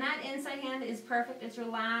 And then that inside hand is perfect. It's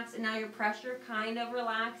relaxed. And now your pressure kind of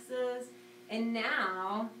relaxes. And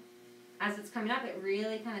now, as it's coming up, it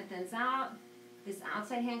really kind of thins out. This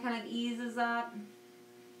outside hand kind of eases up.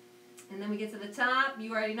 And then we get to the top.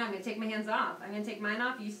 You already know I'm going to take my hands off. I'm going to take mine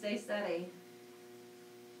off. You stay steady.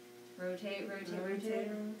 Rotate, rotate, rotate.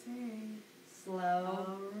 Rotate. Slow.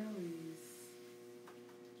 Oh, release.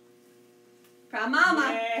 Proud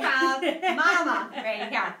mama. Yay. Proud mama. Right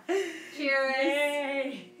here. Cheers.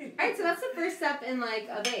 Yay. Alright, so that's the first step in like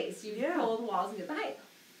a vase. You pull the walls and get the height.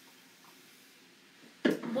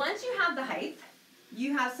 Once you have the height,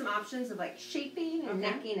 you have some options of like shaping and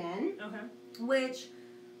necking in. Okay. Which,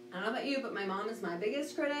 I don't know about you, but my mom is my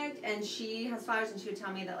biggest critic, and she has flowers, and she would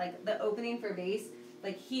tell me that like the opening for vase,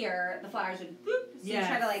 like here, the flowers would boop, so you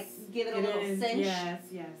try to like give it a little cinch. Yes.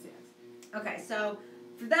 Okay, so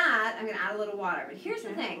for that, I'm going to add a little water. But here's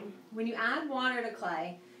the thing. When you add water to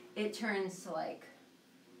clay, it turns to like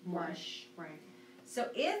mush. Right. So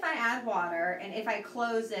if I add water, and if I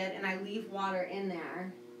close it and I leave water in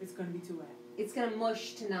there, It's going to be too wet. it's going to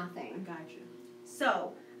mush to nothing. Got you.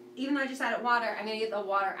 So even though I just added water, I'm going to get the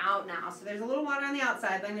water out now. So there's a little water on the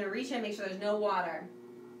outside, but I'm going to reach in and make sure there's no water.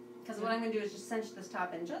 Because what I'm going to do is just cinch this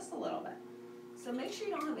top in just a little bit. So make sure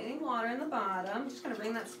you don't have any water in the bottom. I'm just going to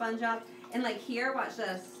bring that sponge up. And like here, watch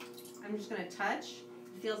this. I'm just going to touch.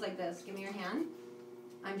 It feels like this. Give me your hand.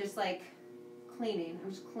 I'm just like cleaning.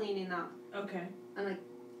 I'm just cleaning up. Okay. I'm like,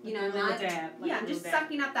 you like know, I'm not. Dab, like yeah, I'm just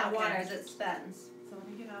sucking up that water as it spins. So let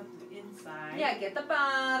me get out the inside. Yeah, get the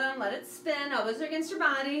bottom. Let it spin. Elbows are against your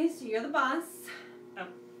body, so you're the boss. Oh.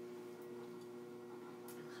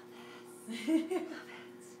 I love this.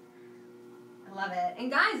 I love it. And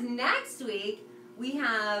guys, next week we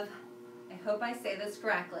have, I hope I say this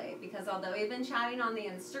correctly, because although we've been chatting on the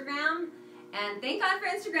Instagram, and thank God for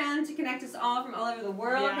Instagram to connect us all from all over the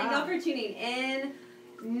world. Yeah. Thank God for tuning in.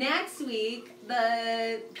 Next week,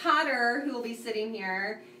 the potter who will be sitting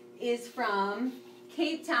here is from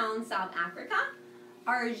Cape Town, South Africa.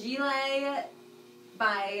 Argile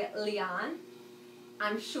by Leon.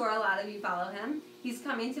 I'm sure a lot of you follow him. He's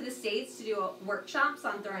coming to the States to do workshops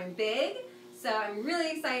on throwing big. So I'm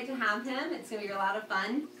really excited to have him. It's going to be a lot of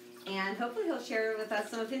fun. And hopefully he'll share with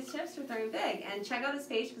us some of his tips for throwing big. And check out his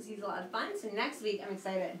page because he's a lot of fun. So next week, I'm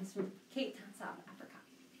excited. He's from Cape Town, South Africa.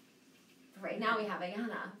 But right now we have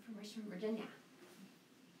Ayanna from Richmond, Virginia.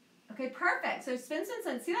 Okay, perfect. So spin, spin,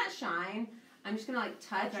 spin. See that shine? I'm just going to like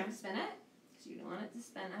touch and spin it. Because you don't want it to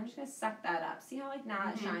spin. I'm just going to suck that up. See how like now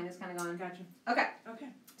that shine is kind of going? Gotcha. Okay. Okay.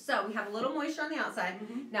 So we have a little moisture on the outside.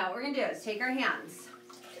 Now what we're going to do is take our hands.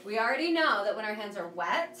 We already know that when our hands are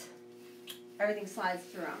wet, everything slides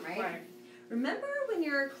through them, right? Right. Remember when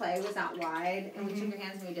your clay was out wide and we took your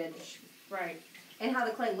hands and we did right, and how the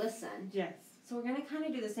clay listened? Yes. So we're going to kind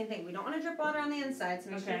of do the same thing. We don't want to drip water on the inside, so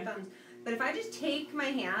make sure your thumbs. But if I just take my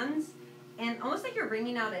hands and almost like you're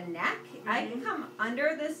wringing out a neck, I can come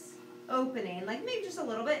under this opening, like maybe just a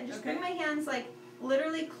little bit, and just bring my hands like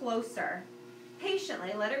literally closer.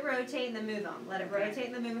 Patiently, let it rotate and then move them. Let it rotate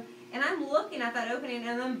and then move them. And I'm looking at that opening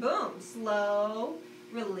and then boom, slow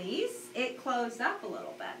release. It closed up a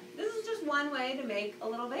little bit. This is just one way to make a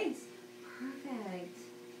little vase. Perfect.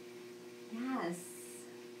 Yes.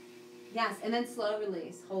 Yes, and then slow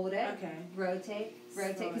release. Hold it. Okay. Rotate.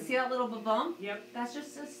 Rotate. Slowly. You see that little bump? Yep. That's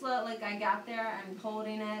just a slow, like I got there, I'm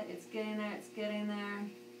holding it, it's getting there, it's getting there.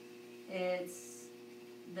 It's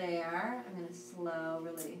there. I'm going to slow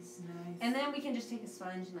release. Nice. And then we can just take a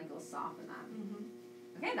sponge and like we'll soften that.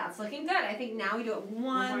 Okay, that's looking good. I think now we do it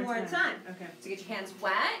one more time. Okay. So get your hands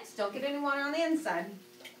wet. Don't get any water on the inside.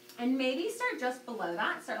 And maybe start just below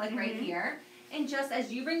that. Start like right here. And just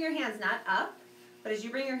as you bring your hands, not up, but as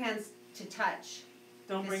you bring your hands to touch.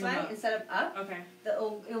 Don't this bring way them up. instead of up. Okay.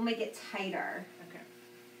 It'll make it tighter. Okay.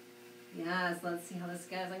 Yes, let's see how this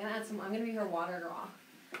goes. I'm gonna be her water girl.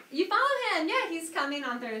 You follow him. Yeah, he's coming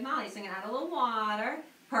on through his molly. So I'm gonna add a little water.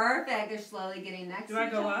 Perfect. They're slowly getting next to each other.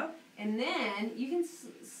 Do I go up? And then you can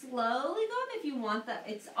slowly go up if you want that.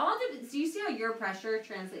 It's all different. So you see how your pressure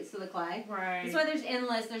translates to the clay? Right. That's why there's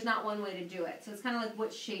endless. There's not one way to do it. So it's kind of like,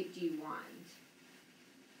 what shape do you want?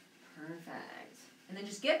 Perfect. And then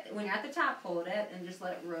just when you're at the top, hold it and just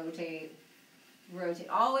let it rotate. Rotate.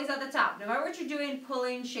 Always at the top. No matter what you're doing,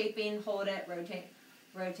 pulling, shaping, hold it, rotate,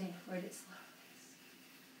 rotate, rotate, slow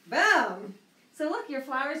release. Boom! So look, your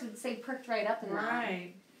flowers would say perked right up in that.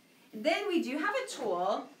 Right. Then we do have a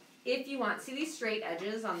tool. If you want, see these straight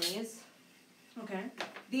edges on these? Okay.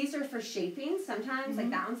 These are for shaping sometimes.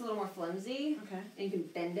 Like that one's a little more flimsy. Okay. And you can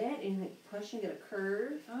bend it and you can like push and get a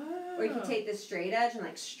curve. Oh. Or you can take this straight edge and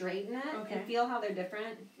like straighten it. Okay. And feel how they're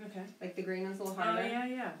different. Okay. Like the green one's a little harder. Oh, yeah,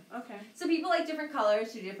 yeah. Okay. So people like different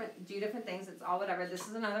colors, do different things. It's all whatever. This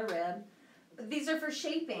is another rib. But these are for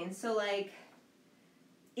shaping. So like,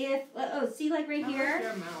 see like right here?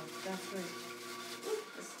 Your mouth. That's great.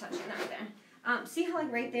 Just touching right there. See how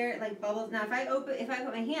like right there it like bubbles. Now if I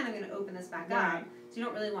put my hand, I'm going to open this back up. So you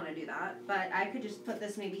don't really want to do that. But I could just put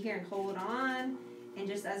this maybe here and hold on. And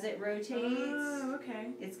just as it rotates,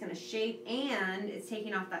 it's going to shape and it's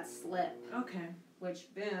taking off that slip. Okay.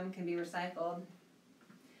 Which, boom, can be recycled.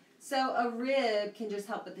 So a rib can just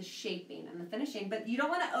help with the shaping and the finishing. But you don't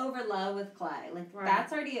want to overload with clay. Like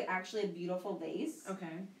that's already actually a beautiful vase. Okay.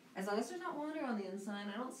 As long as there's not water on the inside,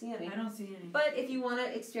 I don't see any. I don't see any. But if you want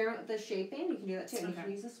to experiment with the shaping, you can do that too. You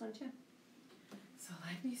can use this one too. So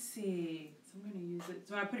let me see. So I'm going to use it.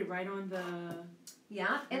 So I put it right on the...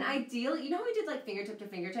 Yeah. And ideally, you know how we did like fingertip to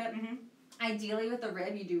fingertip? Ideally with the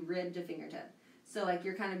rib, you do rib to fingertip. So like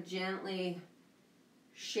you're kind of gently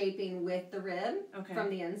shaping with the rib from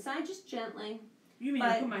the inside, just gently. You mean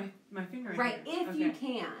I put my finger in right, there? if you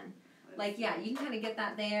can. Like, yeah, you can kind of get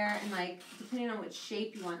that there, and like, depending on which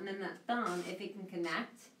shape you want, and then that thumb, if it can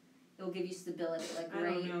connect, it will give you stability, like I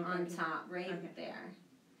right don't know on if I top, right Okay. there.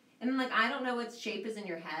 And then like I don't know what shape is in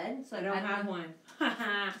your head, so I like, don't have one.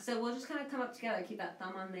 So we'll just kind of come up together, keep that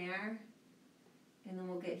thumb on there, and then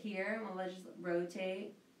we'll get here, and we'll just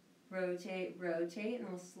rotate, rotate, rotate, and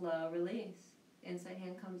then we'll slow release. Inside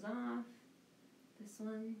hand comes off. This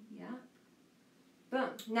one, yeah. Boom.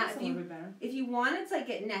 Now That's a little bit better. if you want it to like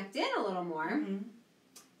get necked in a little more, Mm-hmm.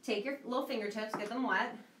 take your little fingertips, get them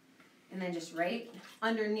wet, and then just right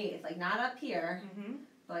underneath, like not up here, Mm-hmm.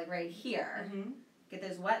 but like right here. Mm-hmm. Get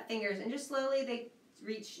those wet fingers, and just slowly they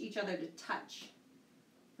reach each other to touch.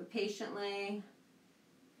 But patiently,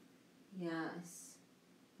 yes.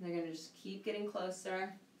 And they're gonna just keep getting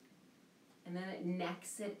closer, and then it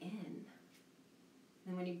necks it in.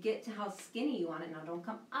 And when you get to how skinny you want it, now don't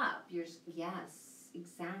come up. You're just, yes,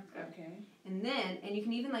 exactly. Okay. And then, and you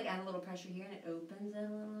can even like add a little pressure here, and it opens it a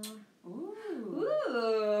little. Ooh.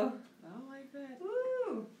 Ooh. I like that.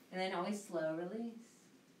 Ooh. And then always slow release.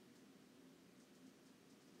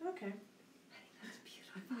 Okay.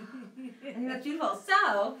 I think that's beautiful.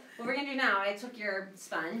 So, what we're going to do now, I took your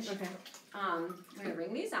sponge. Okay. We're going to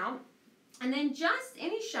wring these out. And then just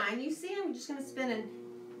any shine you see, I'm just going to spin and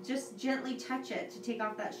just gently touch it to take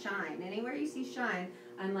off that shine. Anywhere you see shine,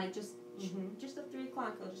 I'm like just at 3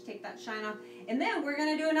 o'clock, I'll just take that shine off. And then we're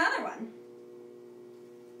going to do another one.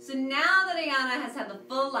 So now that Ayanna has had the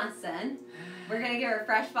full lesson, we're going to give her a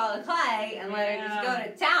fresh ball of clay and let her just go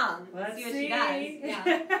to town. Let's see what she does.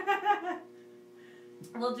 Yeah.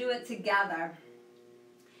 We'll do it together.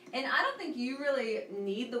 And I don't think you really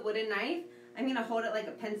need the wooden knife. I'm going to hold it like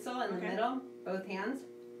a pencil in the middle, both hands,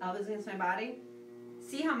 elbows against my body.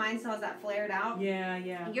 See how mine still has that flared out? Yeah,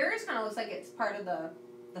 yeah. Yours kind of looks like it's part of the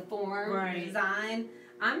form, the design.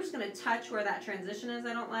 I'm just going to touch where that transition is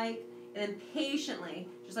I don't like, and then patiently,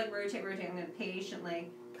 just like rotate, rotate, I'm going to patiently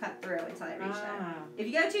cut through until I reach there. If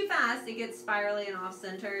you go too fast, it gets spirally and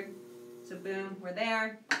off-centered. So boom, we're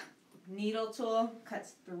there. Needle tool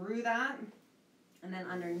cuts through that, and then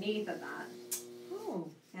underneath of that. Ooh.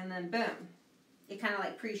 And then boom. It kind of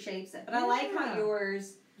like pre-shapes it. But I like how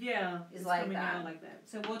yours is like that. Out like that.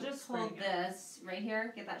 So we'll just hold this right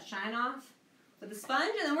here, get that shine off with the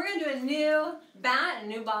sponge, and then we're going to do a new bat, a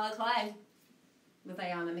new ball of clay with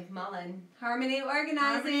Ayanna McMullen. Harmony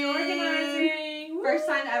organizing. Harmony organizing. First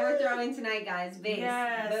time ever throwing tonight, guys. Vase.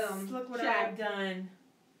 Yes. Boom. Look what Check. I've done.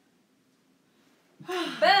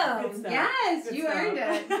 Boom. Yes, Good you stuff. earned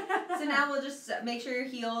it. So now we'll just make sure your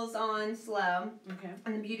heel's on slow. Okay.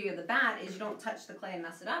 And the beauty of the bat is you don't touch the clay and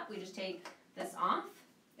mess it up. We just take this off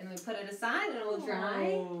and we put it aside and it will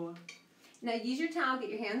dry. Oh. Now use your towel, get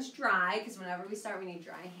your hands dry, because whenever we start we need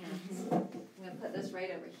dry hands. I'm going to put this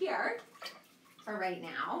right over here for right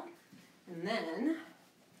now. And then,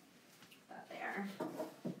 put that there.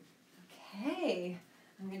 Okay.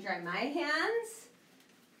 I'm going to dry my hands.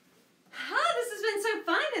 This has been so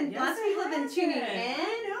fun, and lots of people have been tuning in.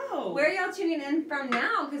 I know. Where are y'all tuning in from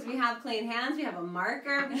now? Because we have clean hands, we have a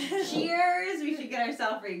marker, we should cheers, we should get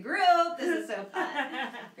ourselves regrouped. This is so fun.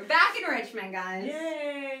 We're back in Richmond, guys.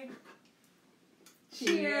 Yay.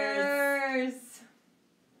 Cheers.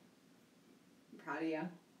 I'm proud of you.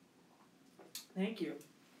 Thank you.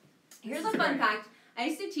 Here's a fun fact. I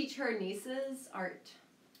used to teach her nieces art,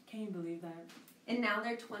 Can you believe that? and now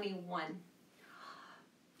they're 21.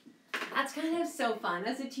 That's kind of so fun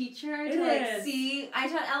as a teacher to like see. I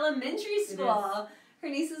taught elementary school. Her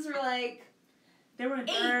nieces were like, they were in 8.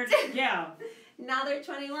 third. Yeah. Now they're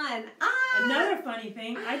 21. Another funny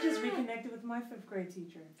thing, I just reconnected with my 5th grade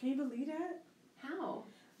teacher. Can you believe that? How?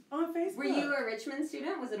 On Facebook. Were you a Richmond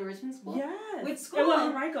student? Was it a Richmond school? Yes. Which school? It was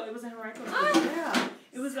Henrico. It was in Henrico. Yeah.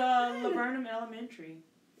 It was Laburnum Elementary.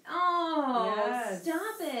 Oh, Yes.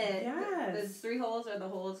 stop it. Yes. Those 3 holes are the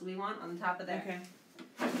holes we want on the top of there. Okay.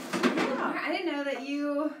 I didn't know that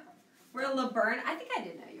you were a Laburnum. I think I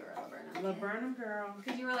did know you were a Laburnum. Laburnum girl.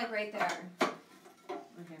 Because you were like right there.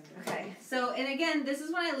 Okay. Okay. So, and again, this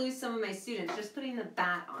is when I lose some of my students, just putting the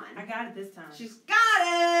bat on. I got it this time. She's got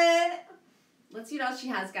it! Let's see what else she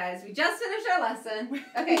has, guys. We just finished our lesson.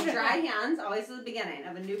 Okay, dry hands, always at the beginning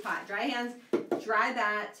of a new pot. Dry hands, dry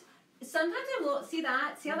that. Sometimes it will, see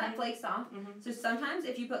that? See how that flakes off? So sometimes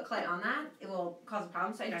if you put clay on that, it will cause a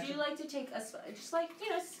problem. So I do like to take just like,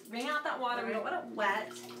 wring out that water. We don't want it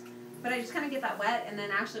wet. But I just kind of get that wet. And then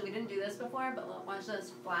actually, we didn't do this before, but look, watch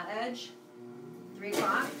this flat edge. 3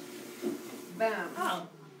 o'clock. Boom. Oh.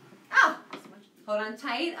 Oh! Hold on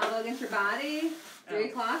tight, elbow against your body. 3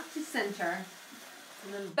 o'clock to center.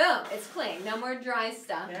 And then boom, it's clean. No more dry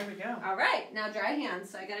stuff. There we go. All right, now dry hands.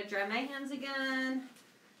 So I gotta dry my hands again.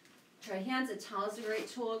 Dry hands, a towel is a great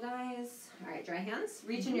tool, guys. All right, dry hands.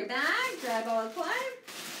 Reach in your bag, dry ball of clay.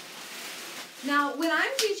 Now, when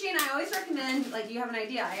I'm teaching, I always recommend, like, you have an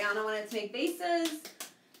idea. Ayanna wanted to make vases.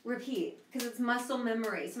 Repeat, because it's muscle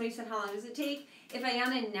memory. Somebody said, how long does it take? If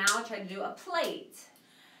Ayanna now tried to do a plate,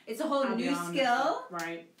 it's a whole new skill.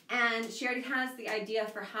 Right. And she already has the idea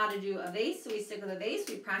for how to do a vase. So we stick with a vase,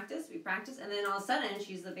 we practice, and then all of a sudden,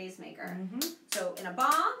 she's the vase maker. So in a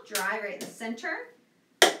ball, dry right in the center.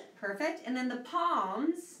 Perfect. And then the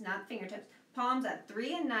palms, not fingertips, palms at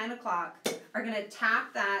 3 and 9 o'clock are going to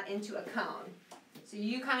tap that into a cone. So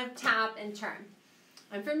you kind of tap and turn.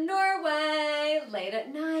 I'm from Norway, late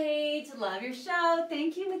at night, love your show.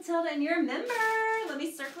 Thank you, Matilda, and you're a member. Let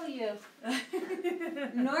me circle you.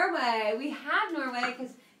 Norway, we have Norway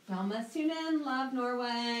because y'all must tune in, love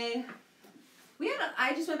Norway.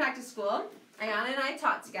 I just went back to school. Ayanna and I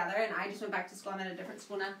taught together, and I just went back to school. I'm at a different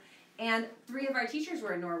school now. And 3 of our teachers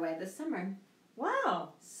were in Norway this summer. Wow.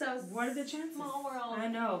 So what are the chances? Small world. I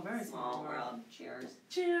know, very Small world. Cheers.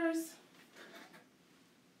 Cheers.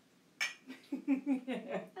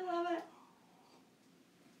 I love it.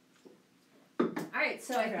 All right,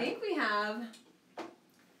 so I think we have.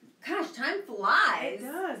 Gosh, time flies. It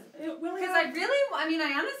does. Because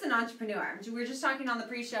Ayanna's an entrepreneur. We were just talking on the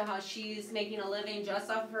pre-show how she's making a living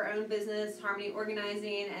just off of her own business, Harmony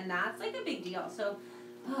Organizing, and that's like a big deal. So,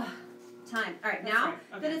 time. All right, now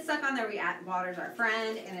that it's stuck on there, water's our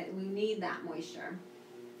friend, and we need that moisture.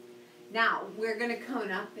 Now, we're going to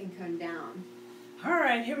cone up and cone down. All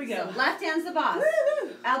right, here we go. So left hand's the boss.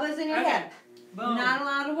 Woo-hoo. Elbows in your hip. Boom. Not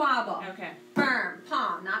allowed to wobble. Okay. Firm,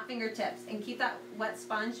 palm, not fingertips. And keep that wet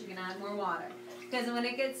sponge. You can add more water. Because when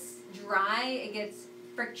it gets dry, it gets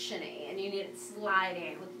frictiony. And you need it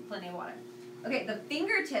sliding with plenty of water. Okay, the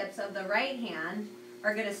fingertips of the right hand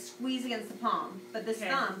are going to squeeze against the palm. But this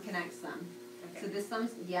thumb connects them. Okay. So this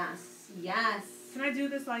thumb's, yes. Can I do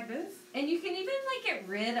this like this? And you can even like get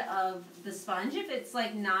rid of the sponge if it's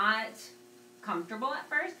like not comfortable at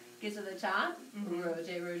first. Get to the top.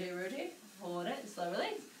 Rotate, rotate, rotate. Hold it. Slow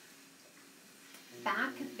release.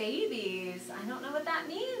 Back babies. I don't know what that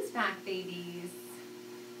means, back babies.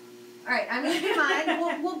 All right, I'm going to do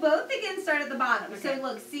mine. We'll both again start at the bottom. Okay. So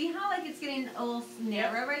look, see how like it's getting a little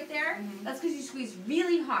narrow right there? That's because you squeeze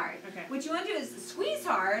really hard. Okay. What you want to do is squeeze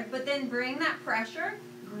hard, but then bring that pressure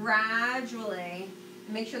gradually.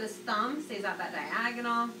 Make sure this thumb stays out that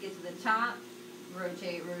diagonal. Get to the top.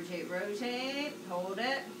 Rotate, rotate, rotate. Hold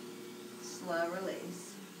it. Slow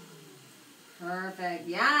release. Perfect.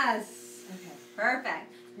 Yes. Okay.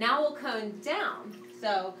 Perfect. Now we'll cone down.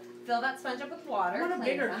 So fill that sponge up with water. I want a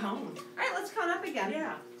bigger cone. All right, let's cone up again.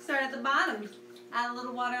 Yeah. Start at the bottom. Add a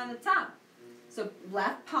little water on the top. So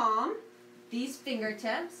left palm, these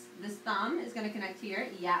fingertips, this thumb is going to connect here.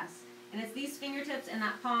 Yes. And it's these fingertips and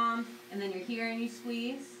that palm, and then you're here and you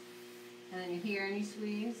squeeze, and then you're here and you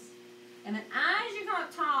squeeze. And then as you come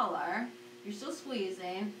up taller, you're still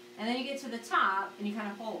squeezing, and then you get to the top and you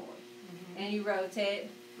kind of hold. And you rotate,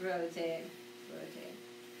 rotate, rotate.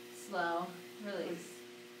 Slow, release.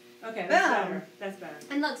 Okay, that's better. That's better.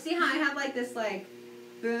 And look, see how I have like this like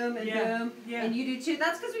boom and boom? Yeah. And you do too.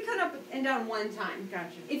 That's because we cone up and down one time.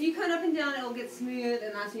 Gotcha. If you cone up and down, it will get smooth,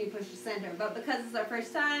 and that's when you push to center. But because it's our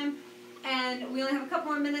first time, and we only have a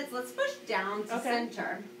couple more minutes, let's push down to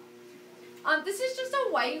center. This is just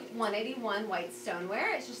a white 181 white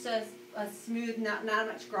stoneware. It's just a smooth, not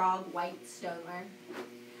much grog, white stoneware.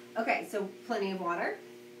 Okay, so plenty of water.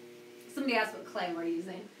 Somebody asked what clay we're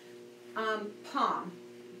using. Palm,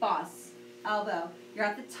 boss, elbow. You're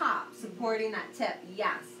at the top, supporting that tip.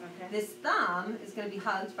 Yes. Okay. This thumb is going to be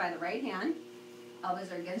hugged by the right hand.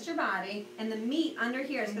 Elbows are against your body. And the meat under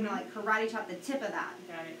here is going to like karate chop the tip of that.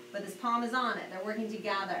 Got it. But this palm is on it. They're working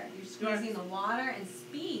together. You're squeezing the water, and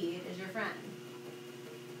speed is your friend.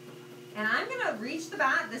 And I'm going to reach the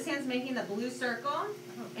bat. This hand's making the blue circle.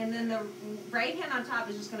 And then the right hand on top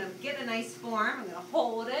is just going to get a nice form. I'm going to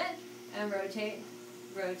hold it and rotate,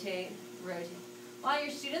 rotate, rotate. While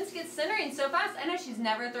your students get centering so fast. I know she's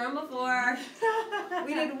never thrown before.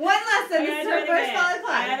 We did one lesson. This is her first solid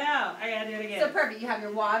class. I know. I got to do it again. So perfect. You have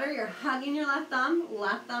your water. You're hugging your left thumb.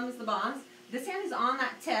 Left thumb is the boss. This hand is on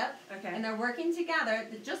that tip. Okay. And they're working together.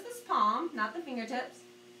 Just this palm, not the fingertips.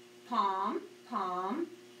 Palm, palm.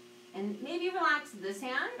 And maybe relax this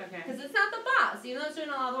hand, because it's not the boss, even though it's doing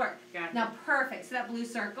a lot of the work. Gotcha. Now, perfect. See that blue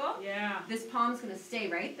circle? Yeah. This palm's going to stay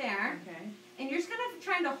right there. Okay. And you're just going to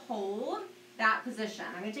trying to hold that position.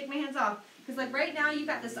 I'm going to take my hands off, because like right now you've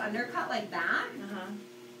got this undercut like that.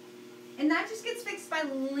 And that just gets fixed by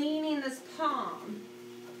leaning this palm.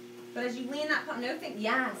 But as you lean that palm,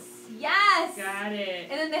 yes. Yes! Got it.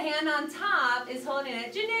 And then the hand on top is holding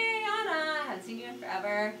it. Janae, Ayanna, I haven't seen you in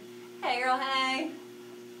forever. Hey, girl, hey.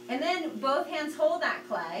 And then both hands hold that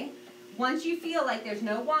clay. Once you feel like there's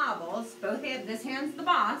no wobbles, both hands, this hand's the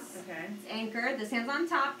boss. Okay. It's anchored. This hand's on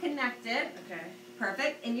top, connected. Okay.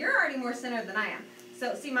 Perfect. And you're already more centered than I am.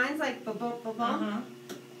 So see, mine's like boom, boom, boom, boom.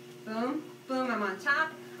 Boom, boom. I'm on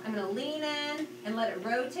top. I'm going to lean in and let it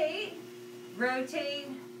rotate, rotate,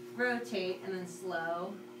 rotate, and then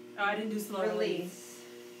slow. Oh, I didn't do slow release.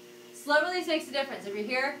 Slow release makes a difference. If you're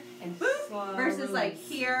here and boom, slow versus release. Like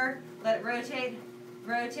here, let it rotate,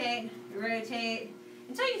 rotate, rotate,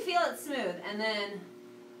 until you feel it smooth, and then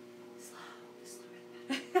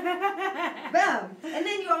slow boom. And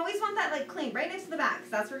then you always want that like clean, right next to the back,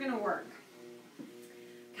 because that's where we're going to work.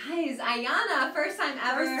 Guys, Ayanna, first time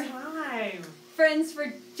ever. First time. Friends for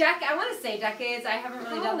I want to say decades. I haven't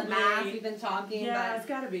really done the math. We've been talking. Yeah, but it's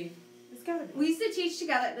got to be. It's got to be. We used to teach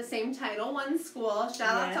together at the same Title I school. Shout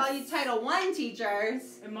out to all you Title I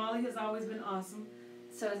teachers. And Molly has always been awesome.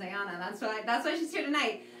 So is Ayanna. That's why she's here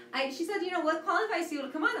tonight. She said, you know, what qualifies you to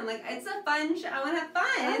come on? I'm like, it's a fun show. I want to have fun.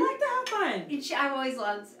 I like to have fun. And I've always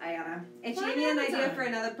loved Ayanna. And she gave me an idea for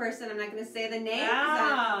another person. I'm not going to say the name, but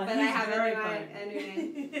I have a new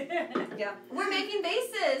name. Yeah. We're making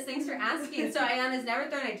vases. Thanks for asking. So Ayanna's never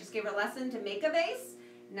thrown. I just gave her a lesson to make a vase.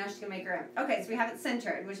 Now she's going to make her own. Okay, so we have it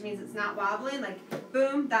centered, which means it's not wobbling. Like,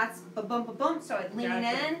 boom, that's ba-boom, ba-boom. So I lean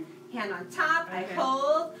in, hand on top. I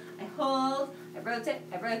hold, I rotate,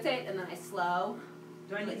 and then I slow.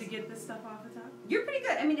 Do I need to get this stuff off the top? You're pretty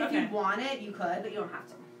good. I mean, if you want it, you could, but you don't have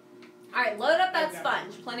to. All right, load up that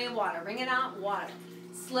sponge. Plenty of water. Bring it out. Water.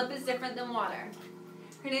 Slip is different than water.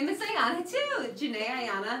 Her name is Ayanna, too. Janae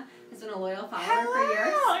Ayanna has been a loyal follower for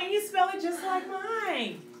years. And you spell it just like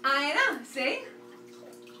mine. I know. See?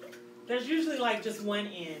 There's usually like just one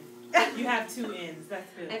N. You have two N's.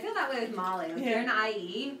 That's good. I feel that way with Molly. Like you're an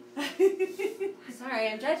IE. Sorry,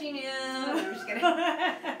 I'm judging you. No, I'm just kidding. All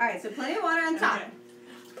right, so plenty of water on top. Okay.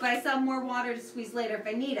 But I still have more water to squeeze later if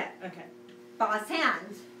I need it. Okay. Boss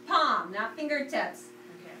hand. Palm, not fingertips.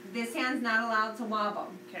 Okay. This hand's not allowed to wobble.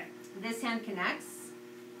 Okay. This hand connects.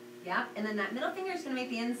 Yep. And then that middle finger is going to make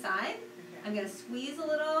the inside. Okay. I'm going to squeeze a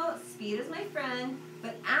little. Speed is my friend.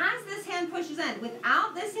 But as this hand pushes in,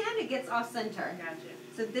 without this hand, it gets off center. Gotcha.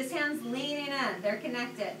 So this hand's leaning in. They're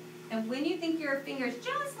connected. And when you think your finger's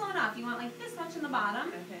just low enough, you want like this much in the bottom.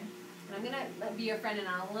 Okay. And I'm going to be your friend and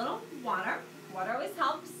add a little water. Water always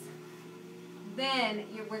helps. Then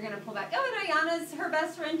we're going to pull back. Oh, and Ayanna's her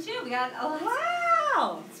best friend, too. We got a lot.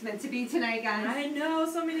 Wow! It's meant to be tonight, guys. I know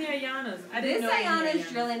so many Ayannas. I didn't know Ayanna's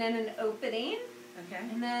drilling in an opening. Okay.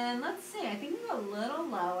 And then, let's see. I think we go a little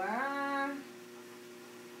lower.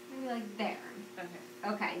 Maybe like there.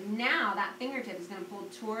 Okay. Okay. Now that fingertip is going to pull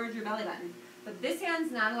towards your belly button. But this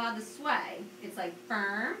hand's not allowed to sway. It's like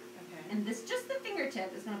firm. Okay. And just the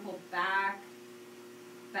fingertip is going to pull back,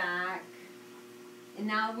 back. And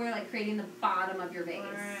now we're like creating the bottom of your vase.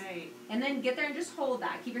 Right. And then get there and just hold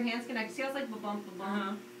that. Keep your hands connected. See how it's like ba-bump,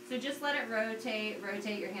 ba-bump? So just let it rotate,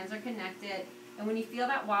 rotate. Your hands are connected. And when you feel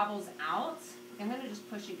that wobbles out, I'm going to just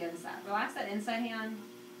push against that. Relax that inside hand.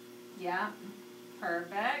 Yeah.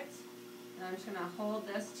 Perfect. And I'm just going to hold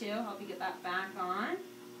this too. Help you get that back on.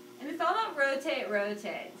 And it's all about rotate,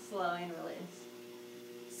 rotate. Slowly and release.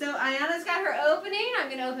 So Ayanna's got her opening. I'm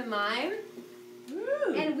going to open mine.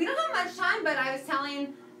 Ooh. And we don't have much time, but I was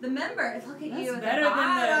telling the members, look at you at the bottom.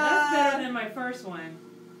 That's better than my first one.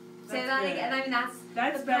 Say that again. I mean, that's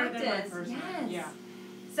the better practice. Than my first one. Yeah.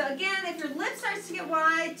 So again, if your lip starts to get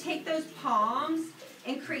wide, take those palms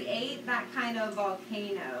and create that kind of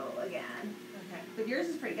volcano again. Okay. But yours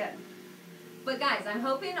is pretty good. But guys, I'm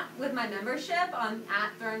hoping with my membership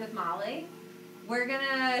at Throwing with Molly, we're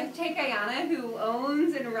gonna take Ayanna, who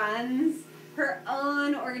owns and runs her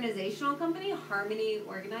own organizational company, Harmony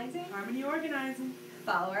Organizing. Harmony Organizing.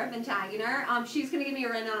 Follow her. I've been tagging her. She's going to give me a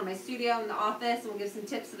rundown on my studio in the office, and we'll give some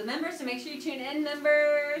tips to the members. So make sure you tune in,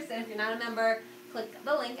 members. And if you're not a member, click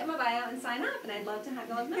the link in my bio and sign up. And I'd love to have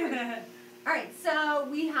you as members. All right. So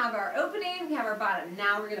we have our opening. We have our bottom.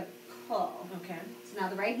 Now we're going to pull. Okay. So now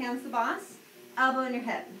the right hand's the boss. Elbow in your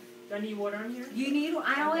hip. Do I need water on here? You need.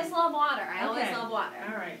 I always love water. I always Okay. love water.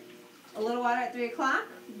 All right. A little water at 3 o'clock.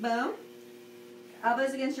 Boom.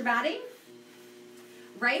 Elbows against your body.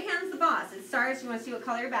 Right hand's the boss. It starts, you want to see what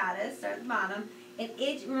color your bat is. Start at the bottom. And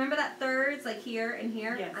remember that thirds, like here and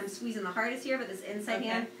here? Yes. I'm squeezing the hardest here, but this inside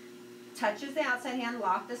hand touches the outside hand.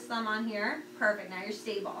 Lock this thumb on here. Perfect. Now you're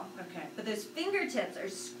stable. Okay. But those fingertips are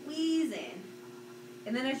squeezing.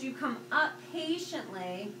 And then as you come up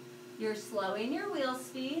patiently, you're slowing your wheel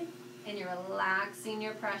speed and you're relaxing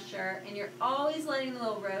your pressure. And you're always letting the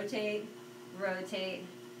wheel rotate, rotate,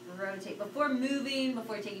 rotate. Before moving,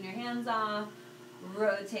 before taking your hands off,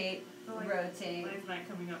 rotate, rotate. Mine's not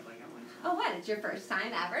coming up like I want Oh, what? It's your first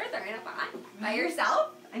time ever throwing up by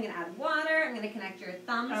yourself? I'm going to add water. I'm going to connect your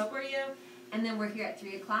thumbs for you. And then we're here at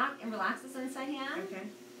 3 o'clock. And relax this inside hand. Okay.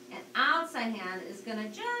 And outside hand is going to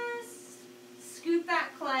just scoop that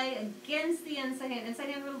clay against the inside hand. Inside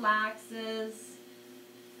hand relaxes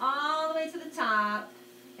all the way to the top.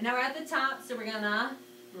 And now we're at the top, so we're going to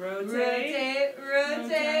rotate.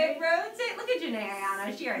 Look at Janae,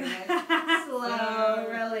 Ayanna. She already knows. Slow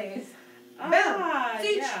release. Boom. So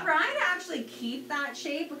you try to actually keep that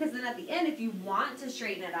shape, because then at the end, if you want to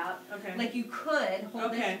straighten it up, like you could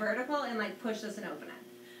hold this vertical and like push this and open it.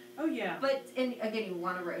 Oh yeah. But and again, you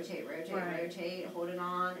want to rotate, hold it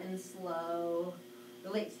on, and slow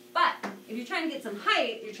release. But if you're trying to get some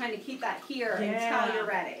height, you're trying to keep that here until you're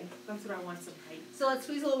ready. That's what I want, some height. So let's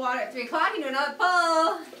squeeze a little water at 3 o'clock and do another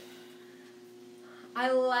pull. I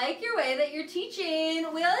like your way that you're teaching.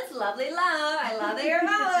 Will, it's lovely love. I love that you're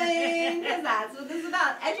following, because that's what this is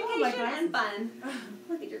about. Education and fun.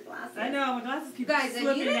 Look at your glasses. I know, my glasses keep Guys, slipping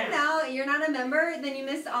if you didn't out. know, you're not a member, then you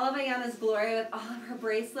missed all of Ayanna's glory with all of her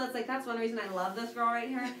bracelets. Like, that's one reason I love this girl right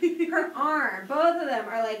here. Her arm, both of them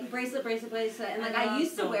are like bracelet. And like, I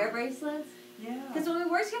used to wear bracelets. Yeah. Because when we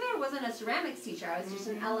worked together, I wasn't a ceramics teacher. I was just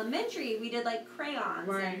in elementary. We did like crayons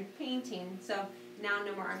and painting. So now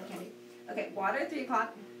no more arm candy. Okay, water at 3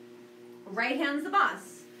 o'clock. Right hand's the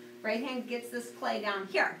boss. Right hand gets this clay down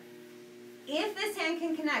here. If this hand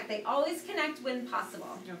can connect, they always connect when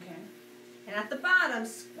possible. Okay. And at the bottom,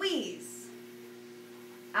 squeeze.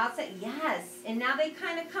 Outside, yes. And now they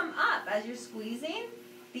kind of come up as you're squeezing.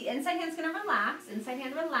 The inside hand's going to relax. Inside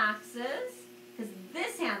hand relaxes. Because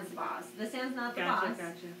this hand's the boss. This hand's not the boss.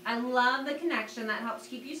 Gotcha. I love the connection. That helps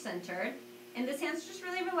keep you centered. And this hand's just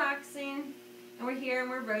really relaxing. And we're here and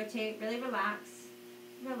we're rotate. Really relax.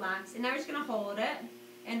 Relax. And now we're just going to hold it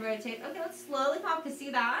and rotate. Okay, let's slowly come up. Because see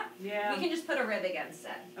that? Yeah. We can just put a rib against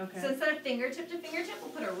it. Okay. So instead of fingertip to fingertip,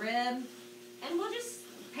 we'll put a rib. And we'll just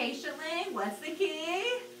patiently, what's the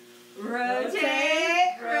key? Rotate.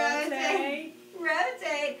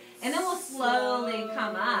 And then we'll slowly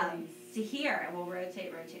come up to here. And we'll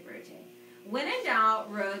rotate. When in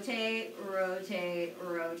doubt, rotate.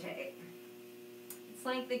 It's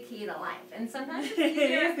like the key to life. And sometimes it's easier.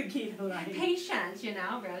 It is the key to life. Patience,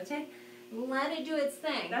 rotate. Let it do its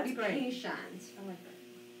thing. That's Be great. patient. I like that.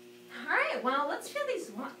 All right, well, let's feel these.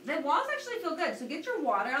 The walls actually feel good. So get your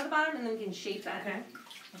water on the bottom, and then we can shape that. Okay.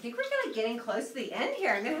 I think we're kind of getting close to the end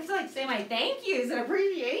here. I'm going to have to say my thank yous and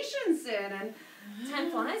appreciation soon. And time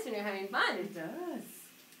flies when you're having fun. It does.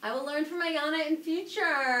 I will learn from Ayanna in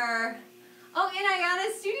future. Oh, in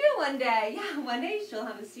Ayanna's studio one day. Yeah, one day she'll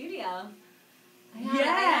have a studio.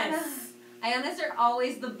 Yes. Ayanna's are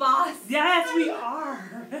always the boss. Yes, we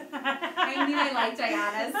are. I knew I liked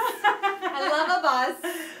Ayanna's. I love a boss.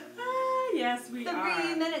 Yes, we are.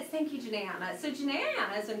 3 minutes. Thank you, Janae. So Janae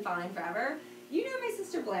has been following forever. You know my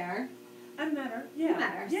sister Blair. I met her. Yeah. You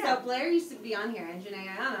met her. Yeah. So Blair used to be on here, and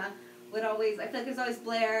Janae would always, I feel like there's always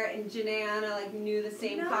Blair and Janae like knew the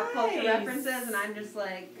same pop culture references, and I'm just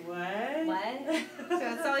like, what?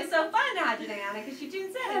 So it's always so fun to have Janae because she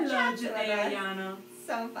tunes in and chats with us.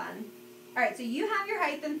 So fun. All right, so you have your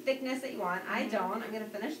height and thickness that you want. I don't. I'm going to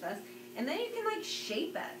finish this. And then you can, like,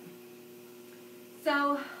 shape it.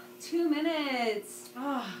 So, 2 minutes.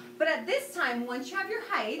 Oh. But at this time, once you have your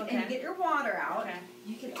height and you get your water out,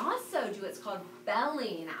 you can also do what's called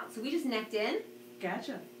bellying out. So we just necked in.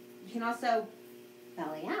 Gotcha. You can also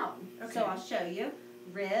belly out. Okay. So I'll show you.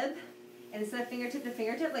 Rib. And instead of fingertip to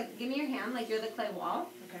fingertip, like, give me your hand like you're the clay wall.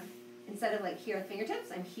 Okay. Instead of, like, here with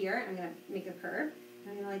fingertips, I'm here, and I'm going to make a curve.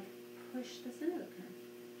 And I'm going to, like, push this into the curve.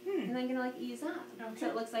 And I'm going to, like, ease up. Okay. So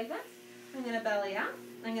it looks like this. I'm going to belly out.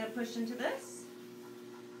 I'm going to push into this.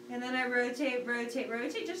 And then I rotate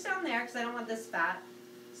just down there because I don't want this fat.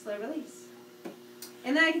 Slow release.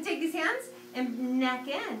 And then I can take these hands and neck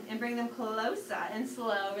in and bring them closer and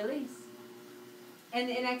slow release. And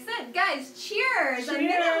excellent. Guys, cheers. A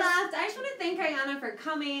minute left. I just want to thank Ayanna for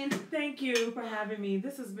coming. Thank you for having me.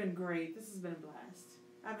 This has been great. This has been a blast.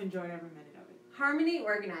 I've enjoyed every minute of it. Harmony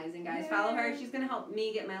Organizing, guys. Follow her. She's going to help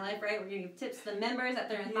me get my life right. We're going to give tips to the members at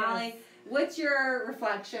their Molly. What's your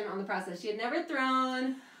reflection on the process? She had never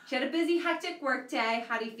thrown. She had a busy, hectic work day.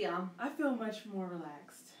 How do you feel? I feel much more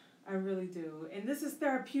relaxed. I really do. And this is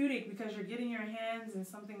therapeutic because you're getting your hands in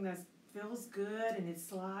something that feels good and it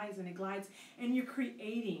slides and it glides and you're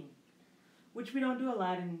creating, which we don't do a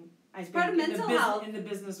lot in I think part of mental health. In the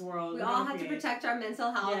business world. We all have to protect our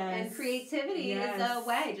mental health, and creativity is a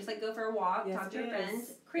way. Just like go for a walk, talk to your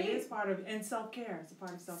friends. It is part of, and self-care. It's a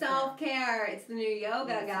part of self-care. Self-care. It's the new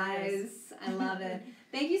yoga, guys. I love it.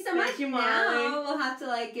 Thank you so much. Thank you, now we'll have to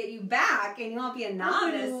like get you back, and you won't be a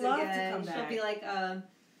novice love again. to come back. She'll be like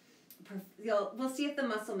we'll see if the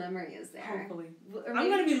muscle memory is there. Hopefully. Or I'm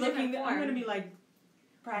gonna be looking. I'm gonna be like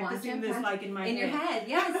practicing this like in my your head.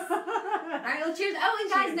 Yes. All right. Well, cheers. Oh, and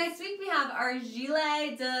guys, next week we have our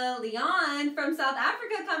Gilles de Leon from South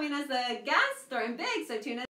Africa coming as a guest, throwing big. So tune in.